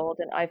 years old,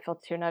 and I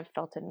felt too, and I've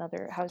felt it in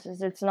other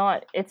houses. It's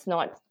not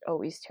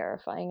always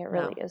terrifying, it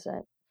really No.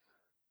 isn't.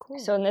 Cool.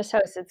 So in this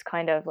house, it's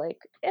kind of like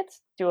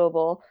it's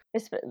doable.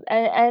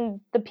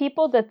 And the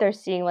people that they're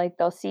seeing, like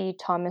they'll see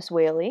Thomas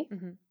Whaley,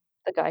 Mhm.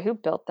 the guy who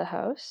built the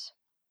house,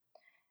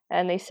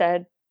 and they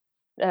said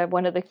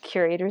one of the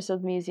curators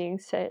of the museum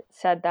said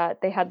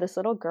that they had this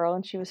little girl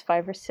and she was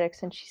 5 or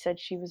 6, and she said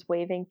she was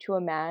waving to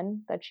a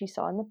man that she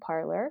saw in the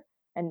parlor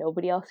and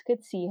nobody else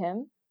could see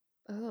him,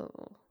 Oh.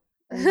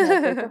 and he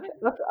had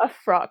like a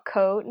frock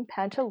coat and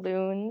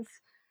pantaloons.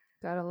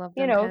 Gotta love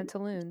You them know,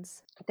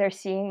 pantaloons. they're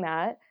seeing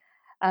that.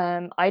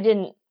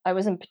 I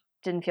wasn't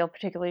didn't feel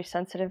particularly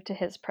sensitive to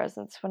his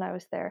presence when I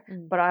was there,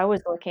 Mm. but I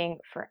was looking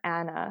for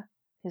Anna,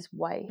 his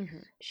wife.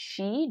 Mhm.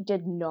 She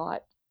did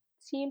not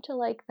seem to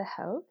like the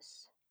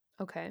house.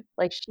 Okay.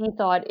 Like, she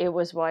thought it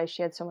was why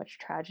she had so much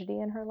tragedy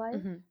in her life,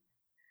 Mhm.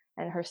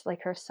 and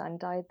her son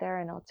died there,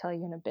 and I'll tell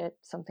you in a bit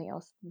something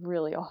else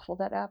really awful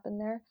that happened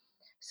there.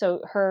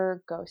 So,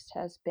 her ghost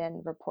has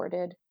been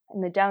reported in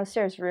the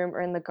downstairs room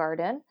or in the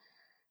garden,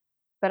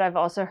 but I've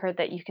also heard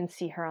that you can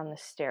see her on the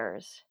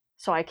stairs.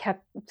 So I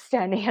kept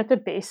standing at the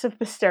base of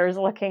the stairs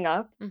looking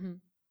up,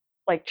 Mhm.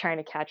 like, trying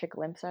to catch a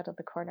glimpse out of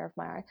the corner of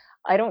my eye.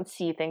 I don't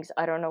see things.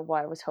 I don't know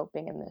why I was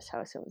hoping in this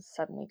house it was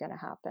suddenly gonna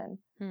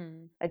happen.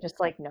 Hmm. I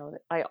just, like, know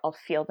that I'll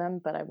feel them,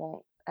 but I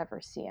won't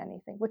ever see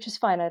anything, which is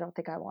fine. I don't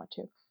think I want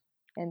to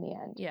in the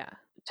end. Yeah.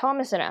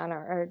 Thomas and Anna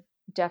are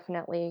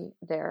definitely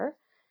there,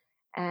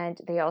 and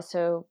they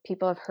also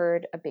people have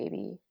heard a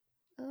baby,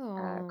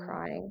 Oh.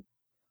 crying.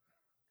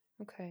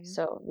 Okay.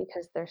 So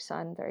because their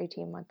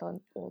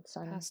 18-month-old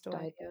son Passed away.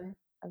 died Yeah.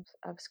 there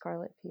of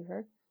scarlet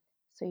fever,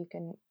 so you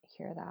can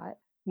hear that.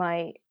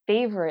 My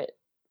favorite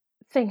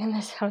thing in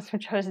this house,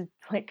 which I was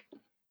like,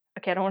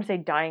 okay, I don't want to say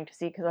dying to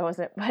see because I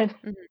wasn't, but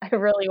Mhm. I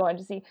really wanted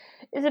to see,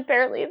 is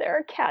apparently there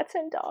are cats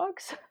and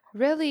dogs.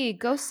 Really?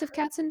 Ghosts of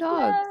cats and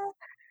dogs?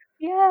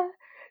 Yeah, yeah.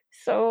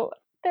 So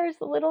there's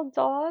a little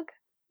dog,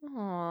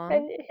 Aw.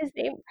 and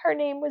her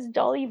name was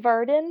Dolly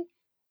Varden.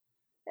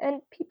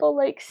 And people,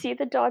 like, see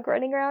the dog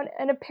running around,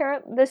 and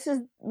apparent this is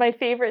my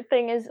favorite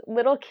thing is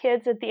little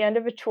kids at the end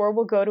of a tour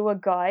will go to a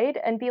guide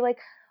and be like,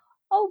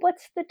 "Oh,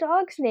 what's the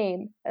dog's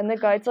name?" And the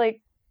guide's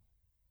like,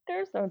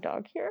 "There's no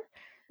dog here."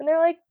 And they're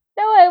like,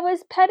 "No, I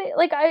was petting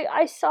like,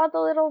 I saw the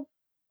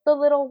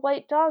little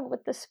white dog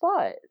with the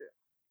spot,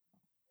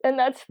 and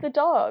that's the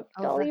dog,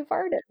 Oh, Dolly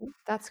Varden."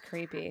 that's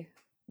creepy.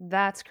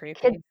 That's Kids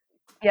creepy.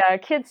 yeah,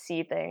 kids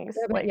see things,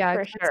 Yeah, but like, yeah,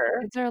 for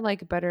sure. kids are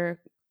like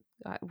better.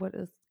 What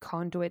is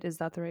conduit? Is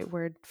that the right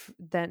word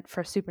than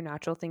for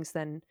supernatural things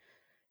than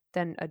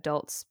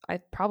adults? I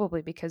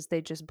probably because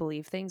they just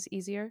believe things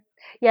easier.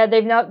 Yeah,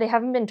 they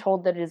haven't been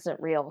told that it isn't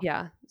real.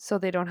 Yeah, so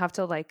they don't have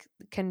to like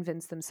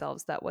convince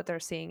themselves that what they're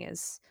seeing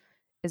is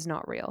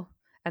not real,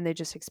 and they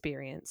just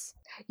experience.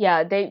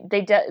 Yeah,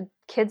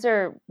 kids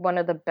are one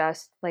of the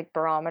best, like,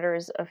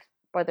 barometers of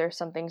whether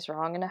something's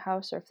wrong in a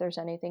house or if there's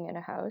anything in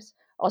a house.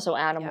 Also,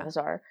 Yeah. animals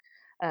are.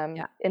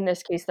 Yeah. In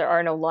this case, there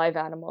are no live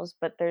animals,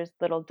 but there's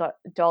little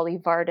Dolly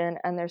Varden,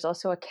 and there's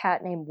also a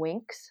cat named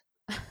Winks.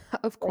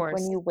 Of Like when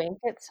course. you wink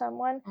at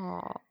someone.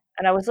 Oh.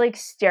 And I was like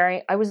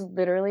staring. I was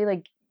literally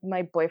like,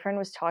 my boyfriend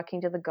was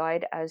talking to the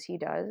guide as he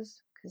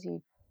does, because he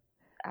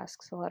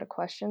asks a lot of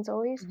questions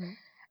always. Mhm.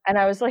 And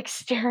I was like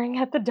staring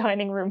at the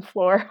dining room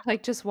floor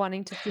Like, just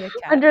wanting to see a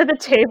cat. under the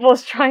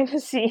tables trying to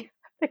see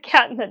the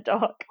cat and the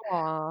dog.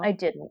 Aw. I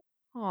didn't.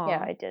 Yeah,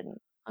 Aw. I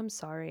didn't. I'm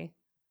sorry.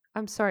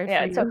 I'm sorry Yeah,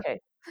 for it's you.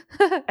 okay.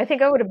 I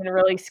think I would have been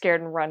really scared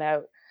and run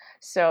out.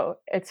 So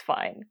it's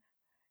fine.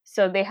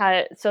 So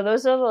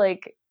those are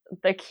like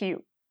the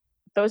cute.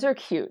 Those are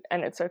cute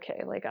and it's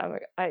okay. Like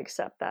I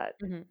accept that.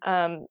 Mhm.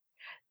 Um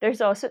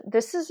There's also,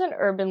 this is an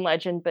urban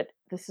legend, but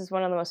this is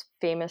one of the most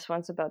famous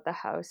ones about the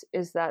house,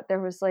 is that there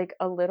was like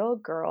a little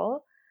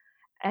girl,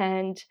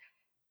 and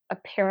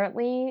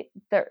apparently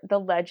the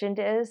legend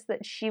is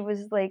that she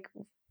was like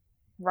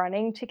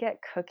running to get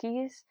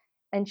cookies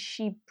and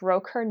she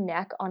broke her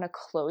neck on a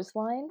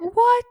clothesline.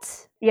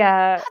 What?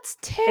 Yeah, That's it's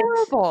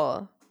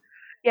terrible.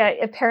 yeah,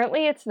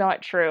 apparently it's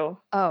not true.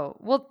 Oh,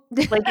 well,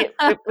 Like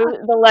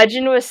the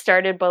legend was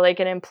started by like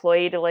an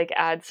employee to like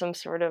add some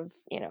sort of,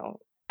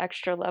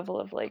 extra level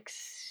of like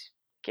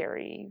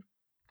scary.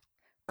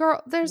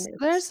 girl,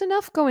 there's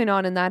enough going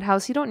on in that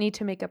house. You don't need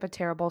to make up a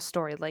terrible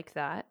story like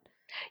that.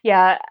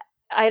 Yeah,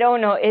 I don't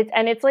know.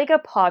 It's like a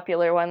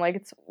popular one. Like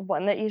it's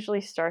one that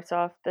usually starts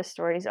off the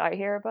stories I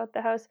hear about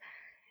the house.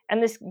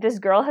 And this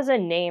girl has a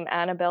name,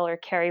 Annabelle or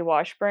Carrie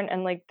Washburn,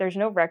 and like there's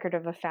no record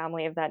of a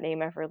family of that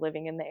name ever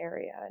living in the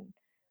area,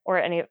 or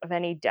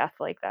any death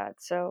like that.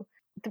 So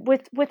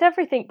with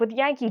everything, with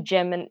Yankee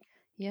Jim and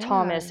Yeah,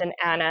 Thomas and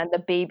Anna and the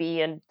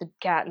baby and the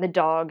cat and the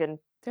dog, and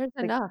there's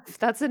like enough.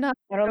 That's enough.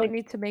 I You don't don't think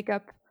need to make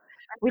up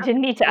we another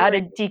didn't need to add a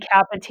story.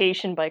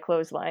 decapitation by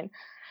clothesline.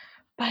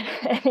 But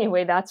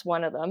anyway, that's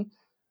one of them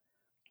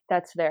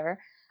that's there.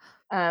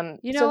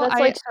 You So know, that's I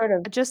like sort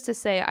of. just to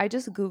say, I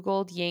just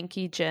Googled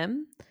Yankee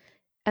Gym,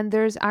 and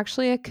there's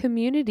actually a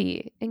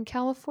community in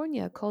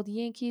California called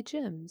Yankee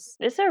Gyms.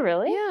 Is there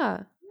really?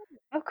 Yeah.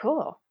 Oh,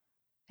 cool.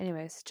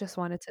 Anyways, just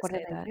wanted to What do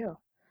say they that. do?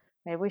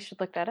 Maybe we should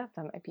look that up.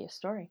 That might be a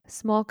story.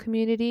 Small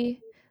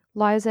community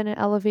lies at an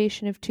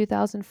elevation of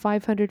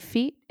 2,500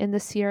 feet in the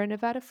Sierra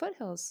Nevada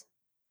foothills.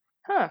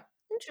 Huh. I'm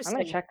gonna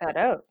Interesting. check that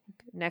out.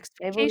 Next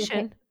Maybe we can.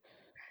 vacation.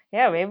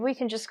 Yeah, maybe we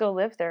can just go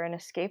live there and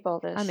escape all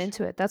I'm this.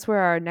 into it. That's where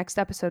our next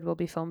episode will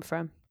be filmed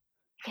from.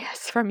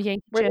 Yes, From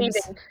Yankee we're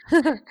Gyms.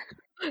 leaving.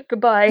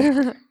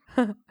 Goodbye.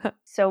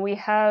 So we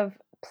have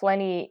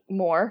plenty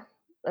more,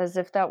 as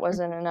if that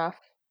wasn't enough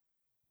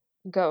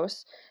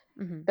ghosts.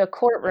 Mhm. The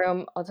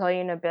courtroom, I'll tell you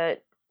in a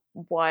bit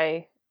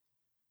why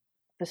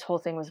this whole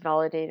thing was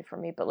validated for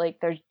me, but like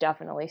there's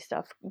definitely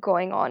stuff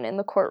going on in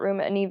the courtroom,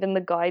 and even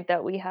the guide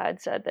that we had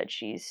said that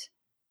she's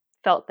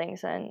felt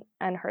things and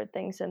heard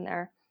things in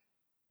there.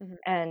 Mhm.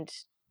 And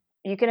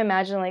you can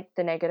imagine like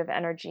the negative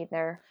energy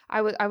there.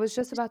 I was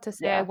just about to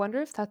say, I Yeah.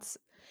 wonder if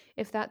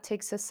that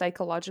takes a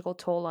psychological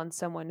toll on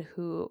someone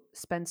who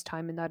spends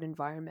time in that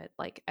environment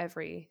like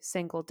every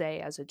single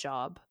day as a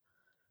job,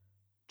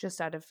 just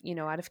out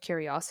of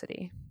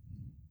curiosity.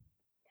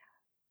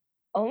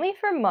 Only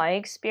from my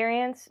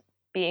experience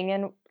being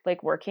in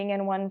like working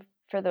in one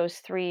for those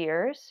 3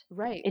 years,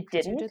 Right, it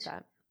because you didn't. did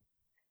that.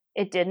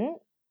 It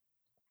didn't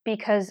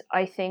because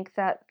I think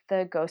that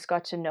the ghost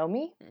got to know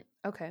me.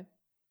 Okay.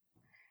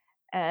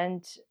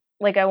 And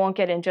like I won't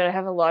get into it. I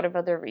have a lot of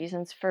other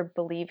reasons for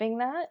believing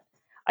that.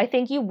 I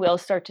think you will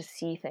start to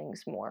see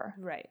things more,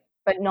 Right.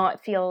 but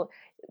not feel.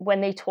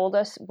 When they told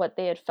us what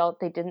they had felt,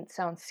 they didn't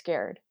sound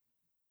scared.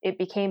 It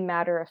became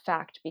matter of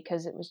fact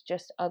because it was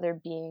just other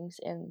beings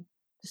in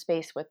the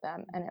space with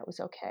them and it was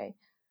okay.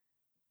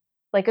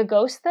 Like a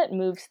ghost that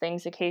moves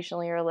things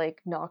occasionally or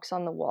like knocks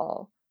on the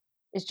wall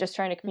is just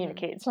trying to Mhm.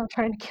 communicate. It's not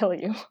trying to kill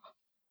you.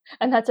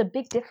 And that's a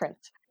big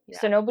difference.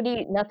 So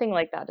Yeah. nothing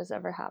like that has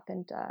ever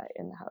happened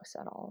in the house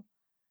at all.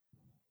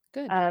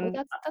 Good. Well, Um,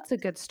 that's a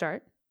good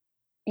start.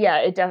 yeah,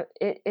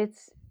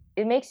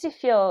 it makes you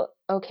feel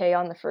okay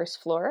on the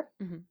first floor.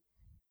 Mhm.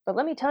 But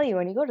let me tell you,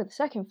 when you go to the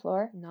second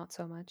floor, Not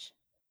so much.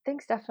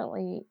 things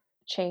definitely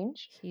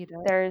change. Heat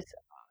up. There's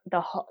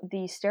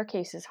the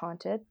staircase is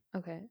haunted.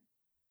 Okay.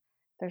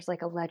 There's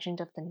like a legend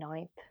of the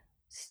ninth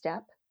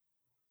step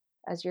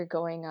as you're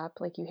going up.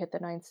 Like you hit the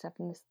ninth step,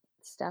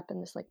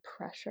 and this like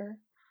pressure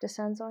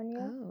descends on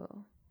you,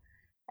 Oh.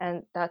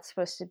 and that's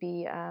supposed to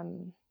be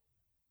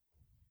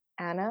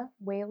Anna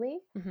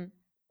Whaley. Mhm.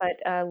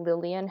 But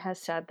Lillian has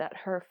said that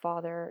her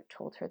father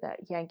told her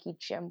that Yankee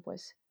Jim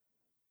was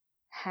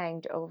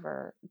hanged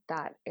over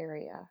that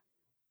area,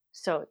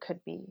 so it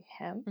could be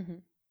him.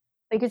 Mhm.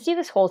 You can see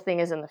this whole thing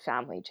is in the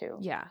family too,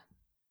 Yeah.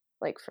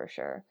 like for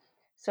sure.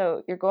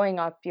 So you're going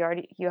up.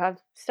 You have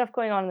stuff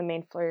going on the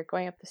main floor. You're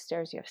going up the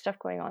stairs. You have stuff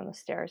going on the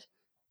stairs,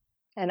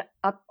 and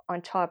up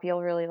on top,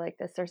 you'll really like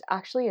this. There's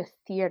actually a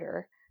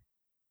theater,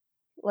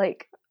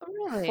 like Oh,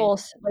 really?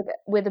 like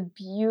with a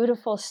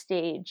beautiful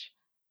stage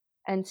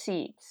and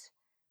seats.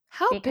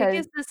 How big because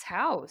is this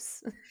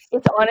house?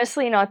 it's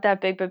honestly not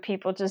that big, but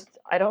people just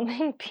I don't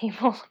think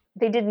people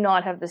they did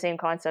not have the same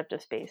concept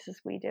of space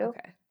as we do,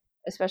 Okay.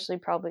 especially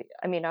probably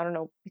I mean, I don't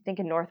know, you think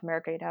in North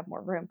America you'd have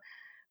more room,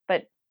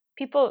 but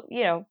people,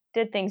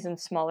 did things in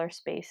smaller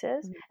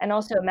spaces. Mhm. And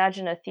also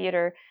imagine a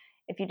theater,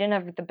 if you didn't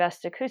have the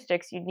best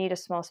acoustics, you'd need a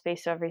small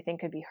space so everything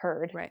could be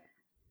heard Right.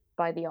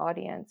 by the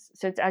audience.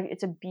 So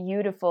it's a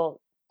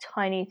beautiful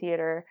tiny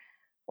theater,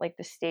 like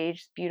the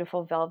stage,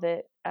 beautiful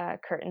velvet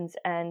curtains,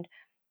 and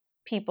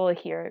people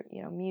hear,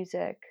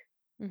 music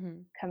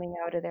Mhm. coming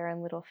out of there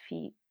and little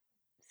feet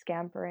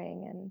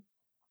scampering and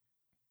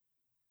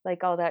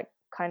like all that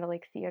kind of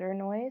like theater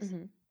noise.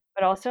 Mhm.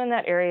 But also in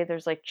that area,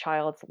 there's like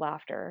child's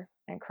laughter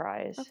and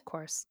cries Of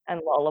course.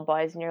 and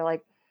lullabies, and you're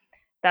like,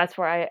 that's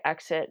where I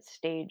exit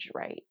stage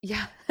right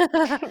Yeah.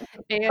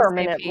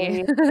 ASAP.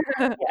 permanently.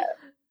 Yeah.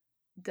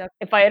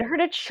 If I Definitely. had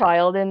heard a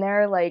child in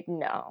there, like,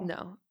 no,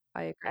 No,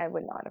 I agree. I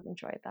would not have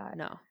enjoyed that.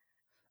 No.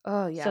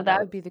 Oh, So yeah, that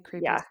would that's be the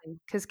yeah, creepiest thing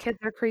because kids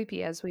are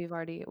creepy as we've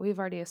already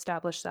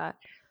established that.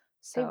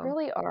 they So,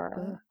 really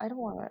ugh, are. I don't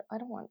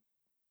want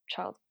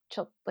child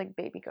like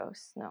baby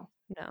ghosts. No,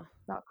 no,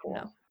 not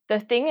no. cool. The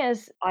thing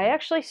is, I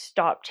actually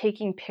stopped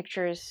taking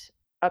pictures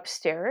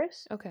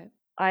upstairs. Okay.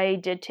 I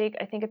did take,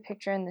 I think, a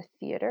picture in the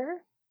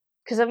theater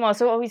because I'm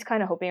also always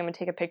kind of hoping I'm gonna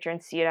take a picture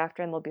and see it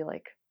after, and there'll be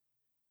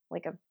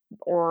like a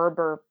orb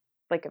or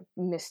like a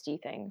misty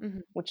thing,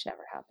 Mhm. which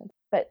never happens.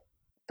 But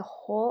the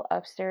whole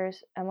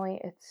upstairs, Emily,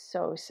 it's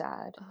so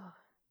sad. Oh,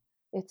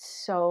 It's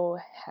so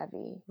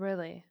heavy.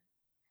 really?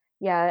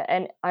 Yeah,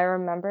 and I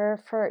remember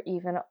for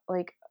even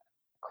like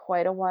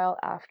quite a while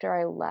after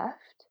I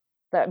left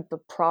the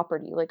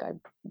property, like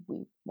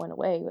we went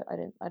away.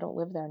 I don't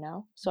live there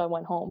now, so I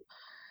went home.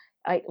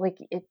 I like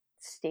it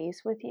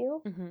stays with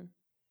you. Mhm.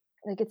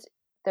 Like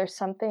there's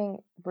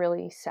something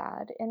really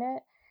sad in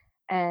it,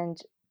 and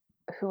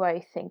who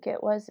I think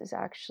it was is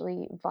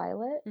actually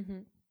Violet,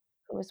 Mhm.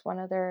 who was one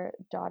of their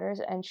daughters,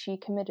 and she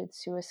committed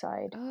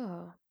suicide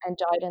Oh. and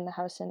died in the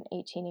house in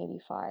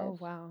Oh, 1885.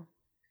 wow.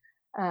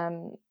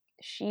 Um,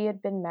 she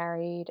had been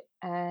married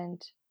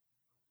and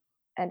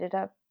ended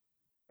up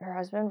her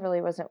husband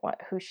really wasn't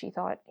who she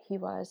thought he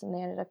was, and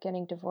they ended up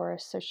getting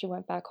divorced. So she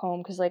went back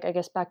home because, like, I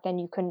guess back then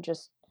you couldn't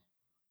just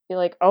be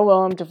like, "Oh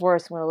well, I'm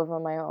divorced. I'm gonna live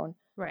on my own."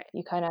 Right.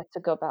 You kind of had to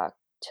go back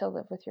to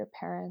live with your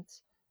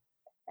parents,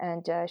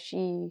 and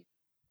she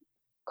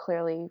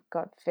clearly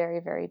got very,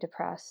 very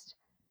depressed,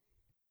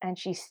 and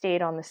she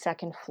stayed on the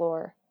second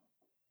floor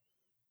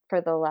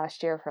for the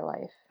last year of her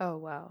life. Oh,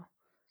 wow.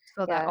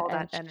 So that Yeah, all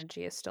and that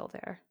energy is still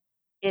there.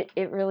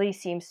 it really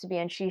seems to be.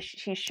 And she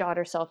shot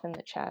herself in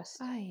the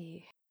chest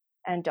Ay.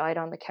 and died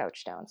on the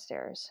couch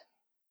downstairs.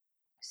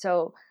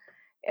 So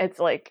it's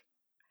like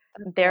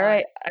That's a there.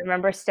 lot. I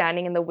remember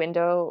standing in the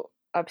window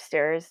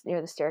upstairs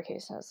near the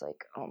staircase, and I was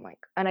like, "Oh my!"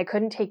 And I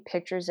couldn't take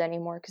pictures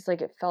anymore because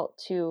like it felt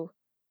too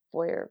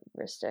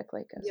voyeuristic.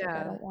 Like I was like,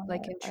 Yeah,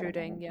 like I don't want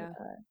intruding, to do yeah.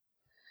 that.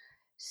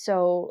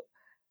 So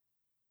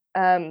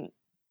um,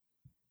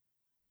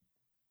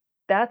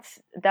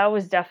 that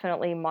was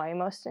definitely my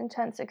most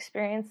intense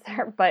experience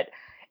there, but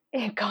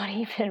it got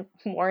even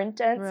more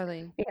intense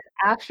Really? because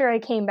after I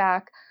came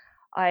back,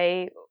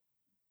 I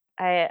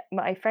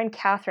my friend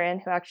Catherine,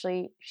 who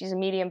actually she's a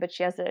medium, but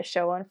she has a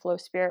show on Flow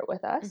Spirit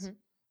with us,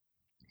 Mhm.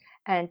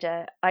 and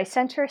I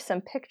sent her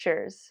some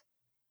pictures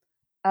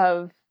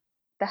of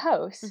the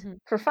house Mhm.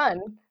 for fun.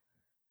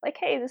 Like,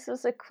 hey, this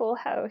was a cool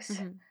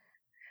house. Mhm.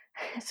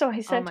 So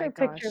I Oh sent her my a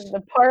picture of gosh.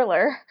 the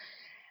parlor,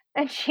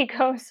 and she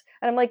goes,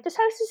 and I'm like, this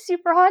house is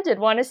super haunted.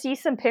 Want to see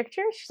some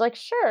pictures? She's like,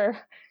 sure.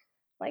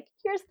 Like,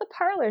 here's the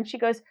parlor. And she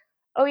goes,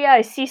 oh, yeah,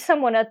 I see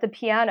someone at the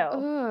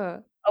piano,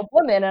 Ugh. a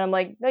woman. And I'm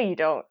like, no, you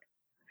don't.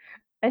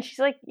 And she's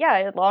like,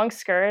 yeah, a long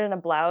skirt and a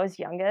blouse,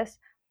 youngest.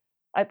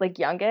 I like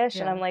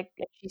youngish. And I'm Yeah. like,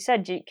 she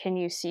said, can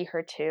you see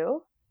her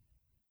too?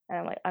 And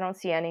I'm like, I don't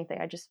see anything.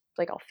 I just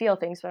like I'll feel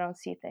things, but I don't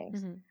see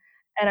things. Mhm.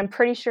 And I'm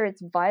pretty sure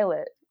it's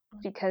Violet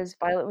because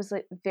Violet was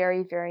like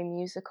very, very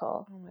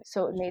musical. Oh my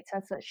So it gosh. made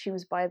sense that she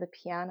was by the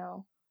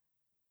piano.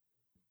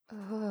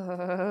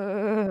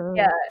 Ugh.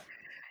 Yeah.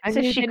 And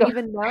So you she didn't goes,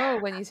 even know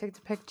when you took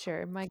the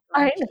picture. My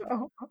I gosh.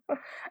 know.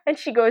 And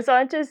she goes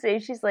on to say,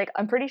 she's like,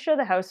 I'm pretty sure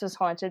the house was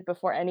haunted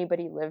before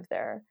anybody lived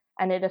there.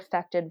 And it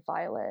affected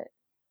Violet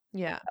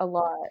Yeah. a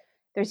lot.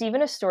 There's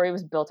even a story it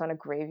was built on a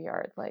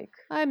graveyard. Like,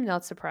 I'm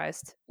not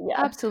surprised.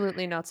 yeah.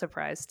 Absolutely not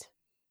surprised.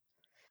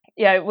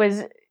 Yeah, it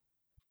was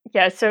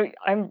yeah, so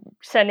I'm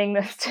sending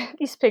this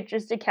these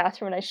pictures to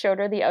Catherine when I showed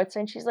her the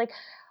outside, and she's like,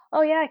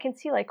 "Oh yeah, I can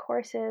see like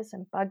horses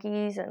and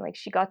buggies," and like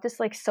she got this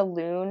like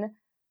saloon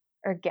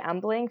or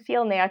gambling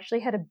feel, and they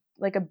actually had a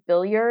like a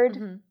billiard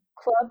Mhm.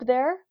 club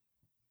there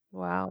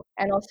Wow.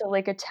 and also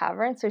like a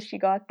tavern, so she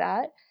got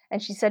that,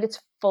 and she said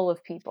it's full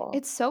of people.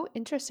 It's so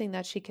interesting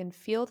that she can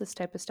feel this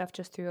type of stuff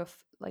just through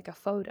like a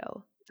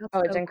photo. That's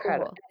Oh, it's so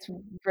incredible. cool. It's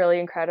really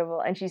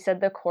incredible. And she said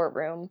the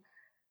courtroom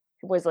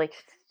was like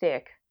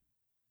thick,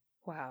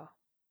 Wow.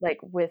 like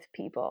with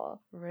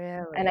people.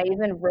 And I Really?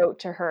 even wrote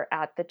to her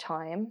at the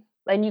time,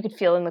 and you could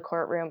feel in the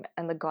courtroom,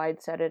 and the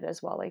guide said it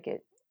as well, like,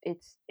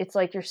 it's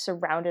like you're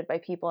surrounded by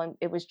people, and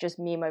it was just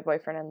me, my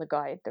boyfriend, and the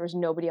guide. There was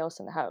nobody else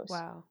in the house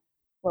Wow.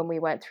 when we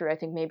went through. I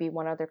think maybe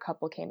one other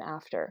couple came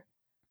after.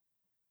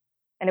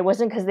 And it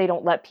wasn't because they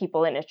don't let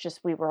people in, it's just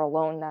we were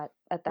alone at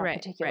that Right,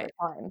 particular right.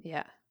 time.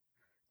 Yeah.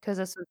 Because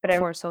this was But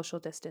before social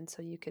distance,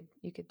 so you could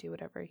do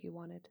whatever you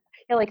wanted.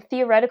 yeah, like,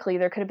 theoretically,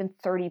 there could have been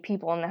 30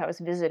 people in the house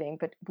visiting,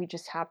 but we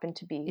just happened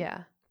to be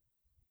Yeah.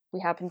 we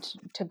happened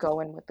to go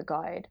in with the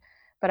guide.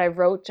 But I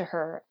wrote to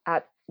her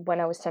when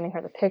I was sending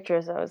her the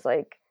pictures,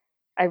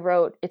 I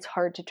wrote, "It's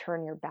hard to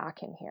turn your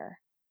back in here."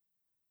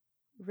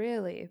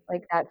 Really?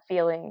 Like, that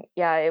feeling,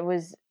 yeah, it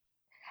was,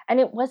 and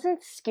it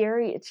wasn't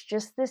scary, it's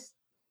just this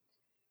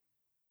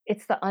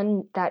it's that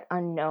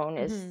unknown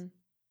is, Mhm.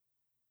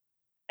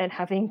 and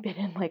having been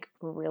in, like,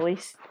 really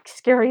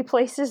scary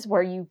places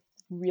where you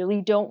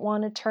really don't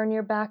wanna turn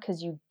your back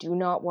because you do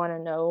not wanna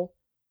know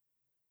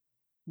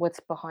what's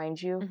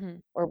behind you,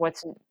 Mhm. or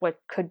what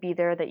could be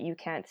there that you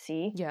can't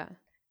see. Yeah.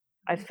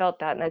 I felt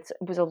that, and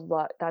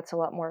that's a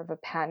lot more of a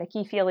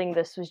panicky feeling.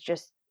 This was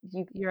just,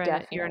 you You're in a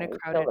definitely feel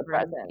crowded the room.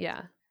 presence.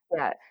 Yeah.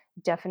 Yeah,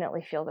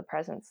 definitely feel the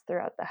presence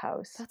throughout the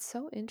house. That's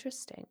so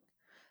interesting.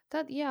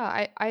 That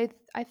yeah,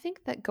 I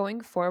think that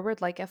going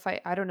forward, like if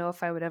I don't know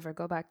if I would ever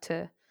go back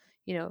to,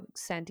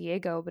 San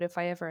Diego, but if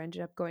I ever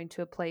ended up going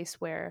to a place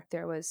where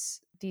there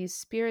was these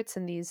spirits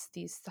and these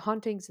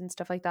hauntings and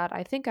stuff like that,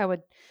 I think I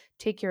would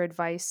take your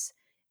advice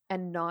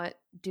and not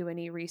do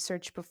any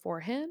research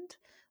beforehand,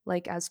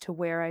 like as to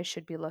where I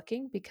should be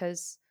looking,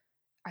 because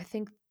I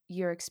think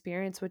your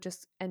experience would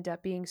just end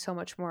up being so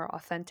much more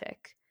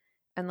authentic.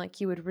 And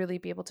like you would really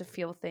be able to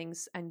feel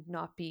things and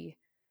not be,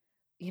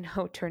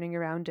 turning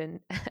around and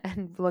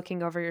and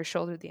looking over your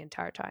shoulder the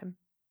entire time.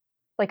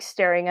 Like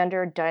staring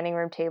under a dining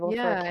room table for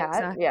a Yeah,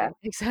 cat. Yeah.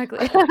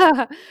 exactly.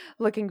 Exactly.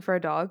 Looking for a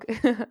dog.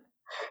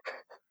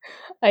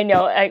 I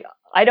know. I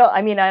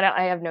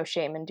have no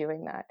shame in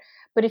doing that.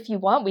 But if you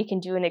want, we can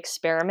do an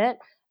experiment,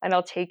 and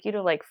I'll take you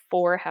to, like,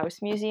 4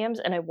 house museums,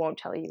 and I won't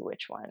tell you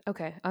which one,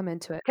 Okay, I'm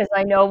into it. because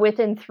I know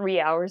within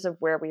 3 hours of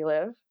where we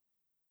live,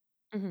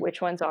 Mhm.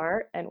 which ones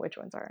are and which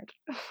ones aren't.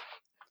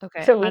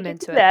 Okay, So we I'm can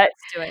do into it. that,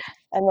 Let's do it.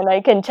 and then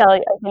I can tell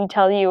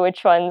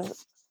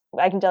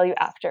you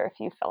after if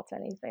you felt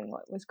anything,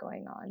 what was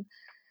going on.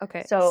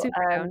 Okay, So,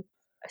 super down.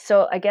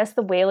 so I guess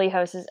the Whaley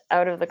House is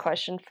out of the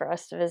question for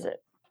us to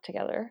visit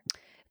together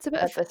It's a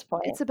bit at f this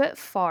point, it's a bit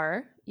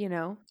far, you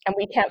know? and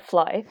we can't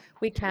fly.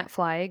 We can't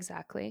fly,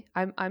 exactly.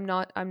 I'm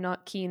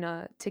not keen,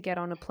 to get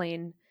on a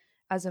plane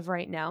as of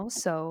right now,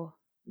 so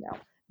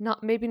No.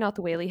 maybe not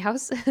the Whaley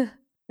House.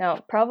 No,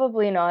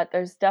 probably not.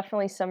 There's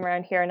definitely some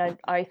around here, and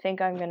I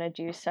think I'm gonna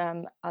do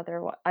some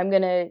other one. I'm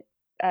gonna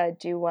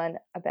do one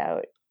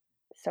about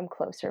some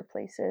closer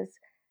places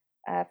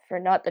for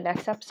not the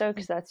next episode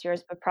because that's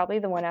yours, but probably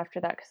the one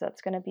after that because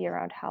that's gonna be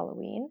around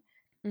Halloween,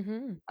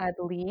 Mhm. I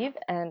believe,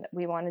 and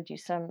we want to do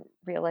some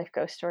real life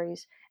ghost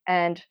stories.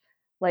 And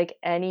like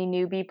any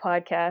newbie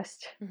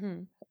podcast,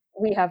 Mhm.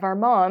 we have our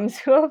moms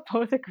who have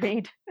both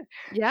agreed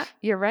Yeah,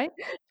 you're right,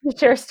 to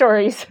share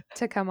stories,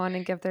 to come on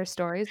and give their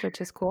stories,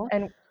 which is cool.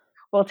 and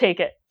we'll take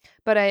it.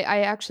 But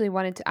I actually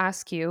wanted to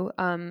ask you,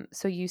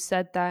 so you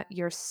said that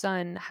your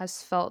son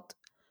has felt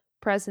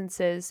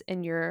presences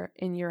in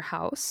your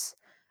house,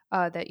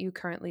 that you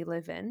currently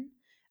live in,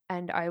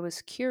 and I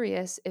was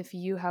curious if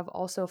you have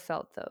also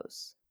felt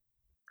those.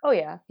 Oh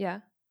yeah,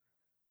 Yeah,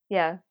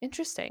 yeah.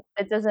 interesting.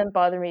 It doesn't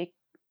bother me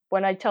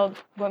when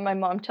my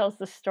mom tells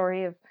the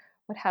story of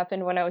what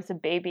happened when I was a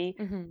baby.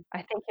 Hmm.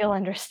 I think you'll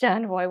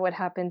understand why what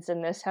happens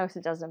in this house,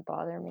 it doesn't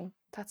bother me.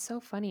 That's so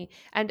funny.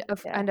 And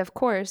of Yeah.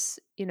 course,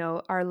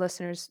 our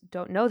listeners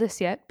don't know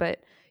this yet,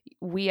 but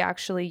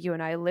you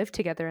and I lived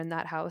together in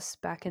that house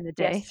back in the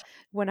day Yes.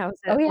 when I was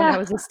Oh when I yeah.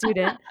 was a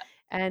student,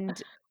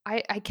 and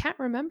I can't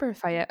remember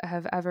if I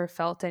have ever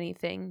felt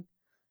anything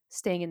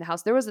staying in the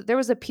house. There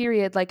was a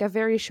period, like a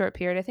very short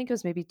period, I think it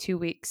was maybe 2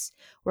 weeks,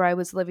 where I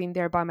was living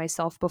there by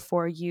myself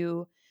before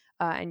you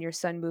and your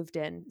son moved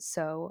in.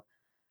 So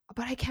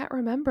but I can't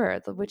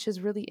remember, which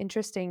is really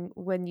interesting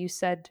when you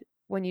said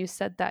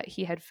that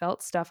he had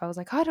felt stuff. I was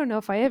like, I don't know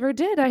if I ever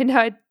did. I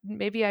know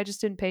maybe I just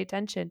didn't pay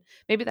attention.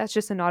 Maybe that's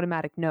just an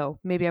automatic no.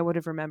 Maybe I would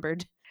have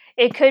remembered.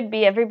 It could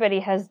be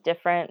everybody has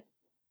different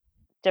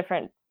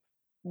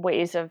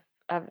ways of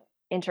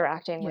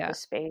interacting with Yeah. the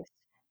space.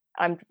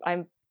 I'm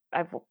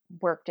I've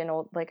worked in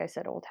like I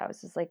said, old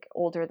houses, like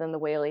older than the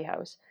Whaley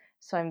house.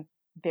 So I'm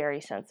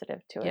very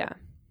sensitive to it, Yeah.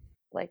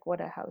 like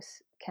what a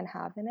house can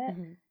have in it.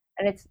 Hmm.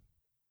 And it's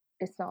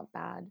not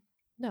bad.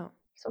 No.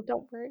 So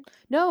don't worry.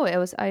 No,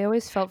 I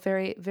always felt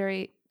very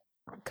very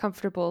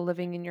comfortable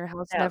living in your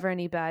house. Yeah. Never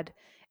any bad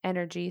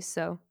energy,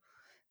 so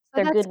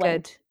They're that's good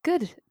ones.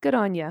 good. Good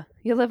on you.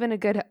 You live in a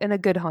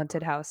good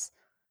haunted house.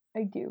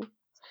 I do.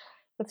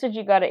 That's what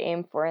you gotta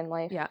aim for in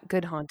life Yeah,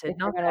 good haunted, if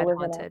you're not gonna bad live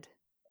in haunted.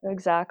 it.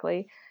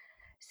 Exactly.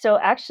 So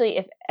actually,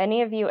 if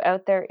any of you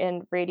out there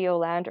in radio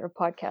land or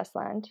podcast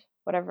land,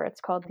 whatever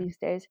it's called Mhm. these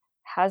days,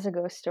 has a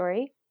ghost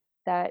story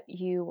that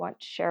you want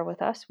to share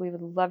with us, we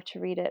would love to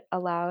read it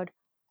aloud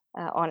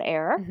on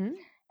air. Mhm.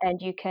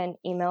 And you can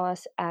email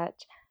us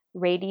at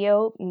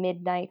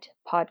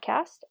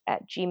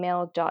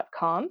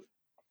radiomidnightpodcast@gmail.com.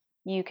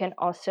 You can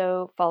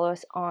also follow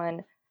us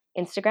on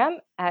Instagram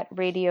at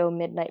Radio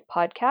Midnight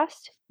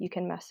Podcast. You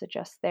can message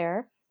us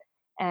there.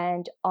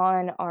 And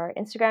on our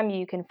Instagram,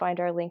 you can find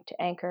our link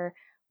to Anchor,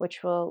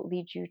 which will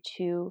lead you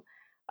to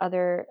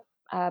other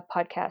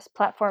podcast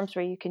platforms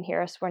where you can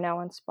hear us. We're now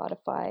on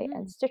Spotify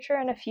and Stitcher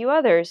and a few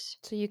others.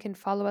 So you can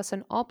follow us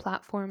on all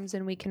platforms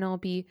and we can all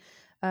be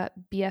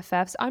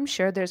BFFs. I'm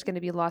sure there's going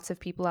to be lots of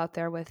people out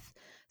there with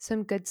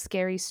some good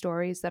scary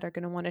stories that are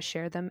going to want to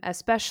share them,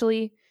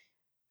 especially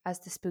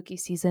as the spooky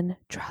season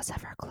draws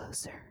ever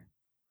closer.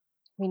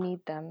 We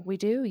need them. We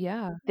do,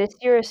 yeah. This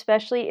year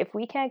especially, if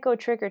we can't go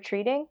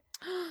trick-or-treating,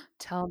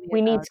 tell me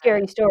we need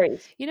scary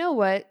stories. You know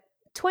what?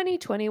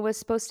 2020 was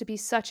supposed to be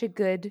such a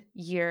good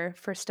year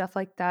for stuff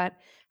like that.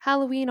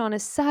 Halloween on a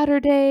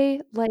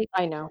Saturday, like,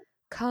 I know.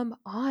 Come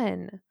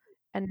on.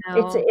 And now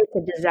It's a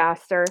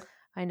disaster.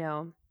 I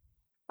know.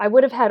 I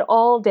would have had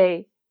all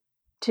day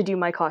to do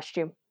my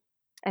costume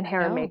and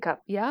hair and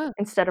makeup. Yeah.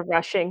 Instead of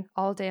rushing.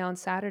 All day on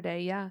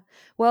Saturday, yeah.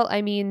 Well,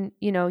 I mean,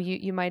 you know,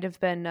 you might have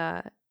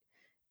been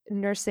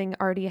nursing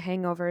already a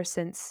hangover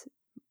since,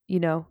 you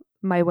know,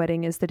 my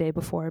wedding is the day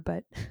before,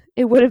 but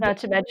it would have not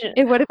to mention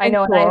it would have been I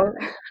know cool.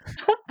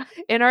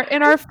 in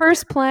our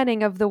first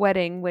planning of the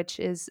wedding,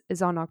 which is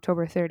on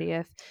October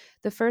 30th,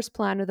 the first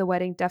plan of the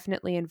wedding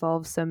definitely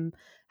involves some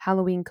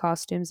Halloween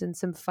costumes and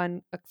some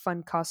fun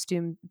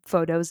costume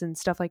photos and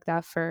stuff like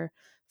that for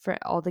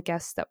all the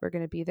guests that were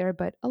going to be there.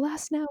 But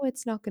alas, now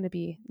it's not going to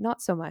be,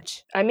 not so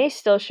much. I may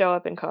still show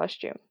up in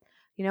costume.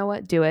 You know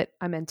what? Do it.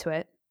 I'm into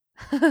it.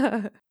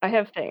 I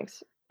have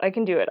things. I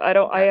can do it.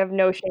 I have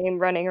no shame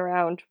running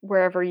around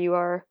wherever you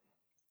are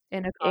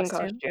in a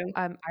costume.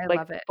 I like,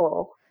 love it.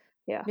 Full.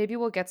 Yeah. Maybe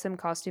we'll get some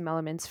costume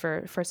elements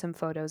for some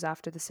photos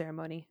after the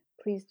ceremony.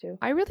 Please do.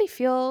 I really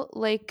feel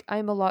like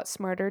I'm a lot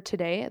smarter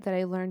today that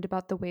I learned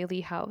about the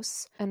Whaley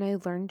House and I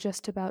learned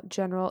just about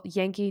general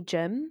Yankee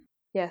Gym.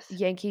 Yes.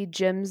 Yankee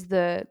Gym's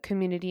the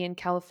community in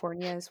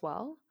California as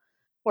well.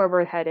 Where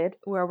we're headed.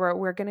 Where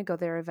we're gonna go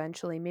there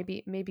eventually.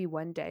 Maybe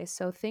one day.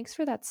 So thanks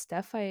for that,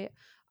 Steph.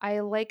 I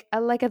like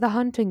the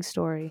hunting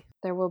story.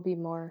 There will be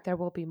more. There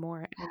will be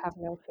more. Have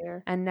no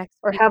fear. And next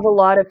week, have a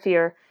lot of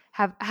fear.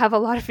 Have a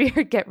lot of fear.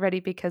 Get ready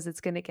because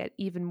it's gonna get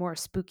even more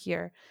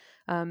spookier.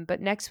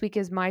 But next week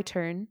is my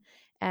turn,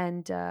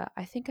 and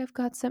I think I've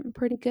got something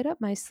pretty good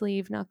up my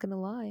sleeve. Not gonna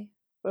lie.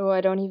 Oh,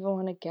 I don't even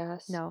want to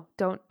guess. No,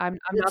 don't. I'm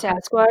not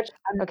Sasquatch.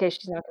 Okay,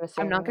 she's not gonna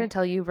say. I'm not gonna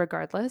tell you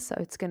regardless. So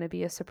it's gonna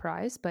be a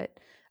surprise, but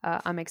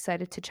I'm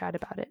excited to chat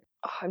about it.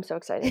 Oh, I'm so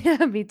excited.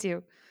 Yeah, me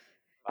too.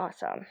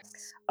 Awesome.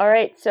 All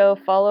right, so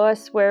follow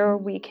us where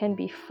we can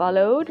be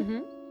followed,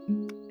 and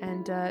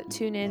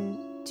tune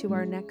in to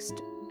our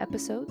next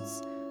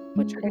episodes,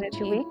 which are going to be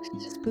 2 weeks.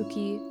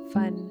 Spooky,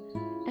 fun,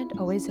 and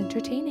always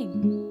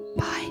entertaining.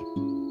 Bye.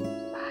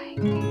 Bye.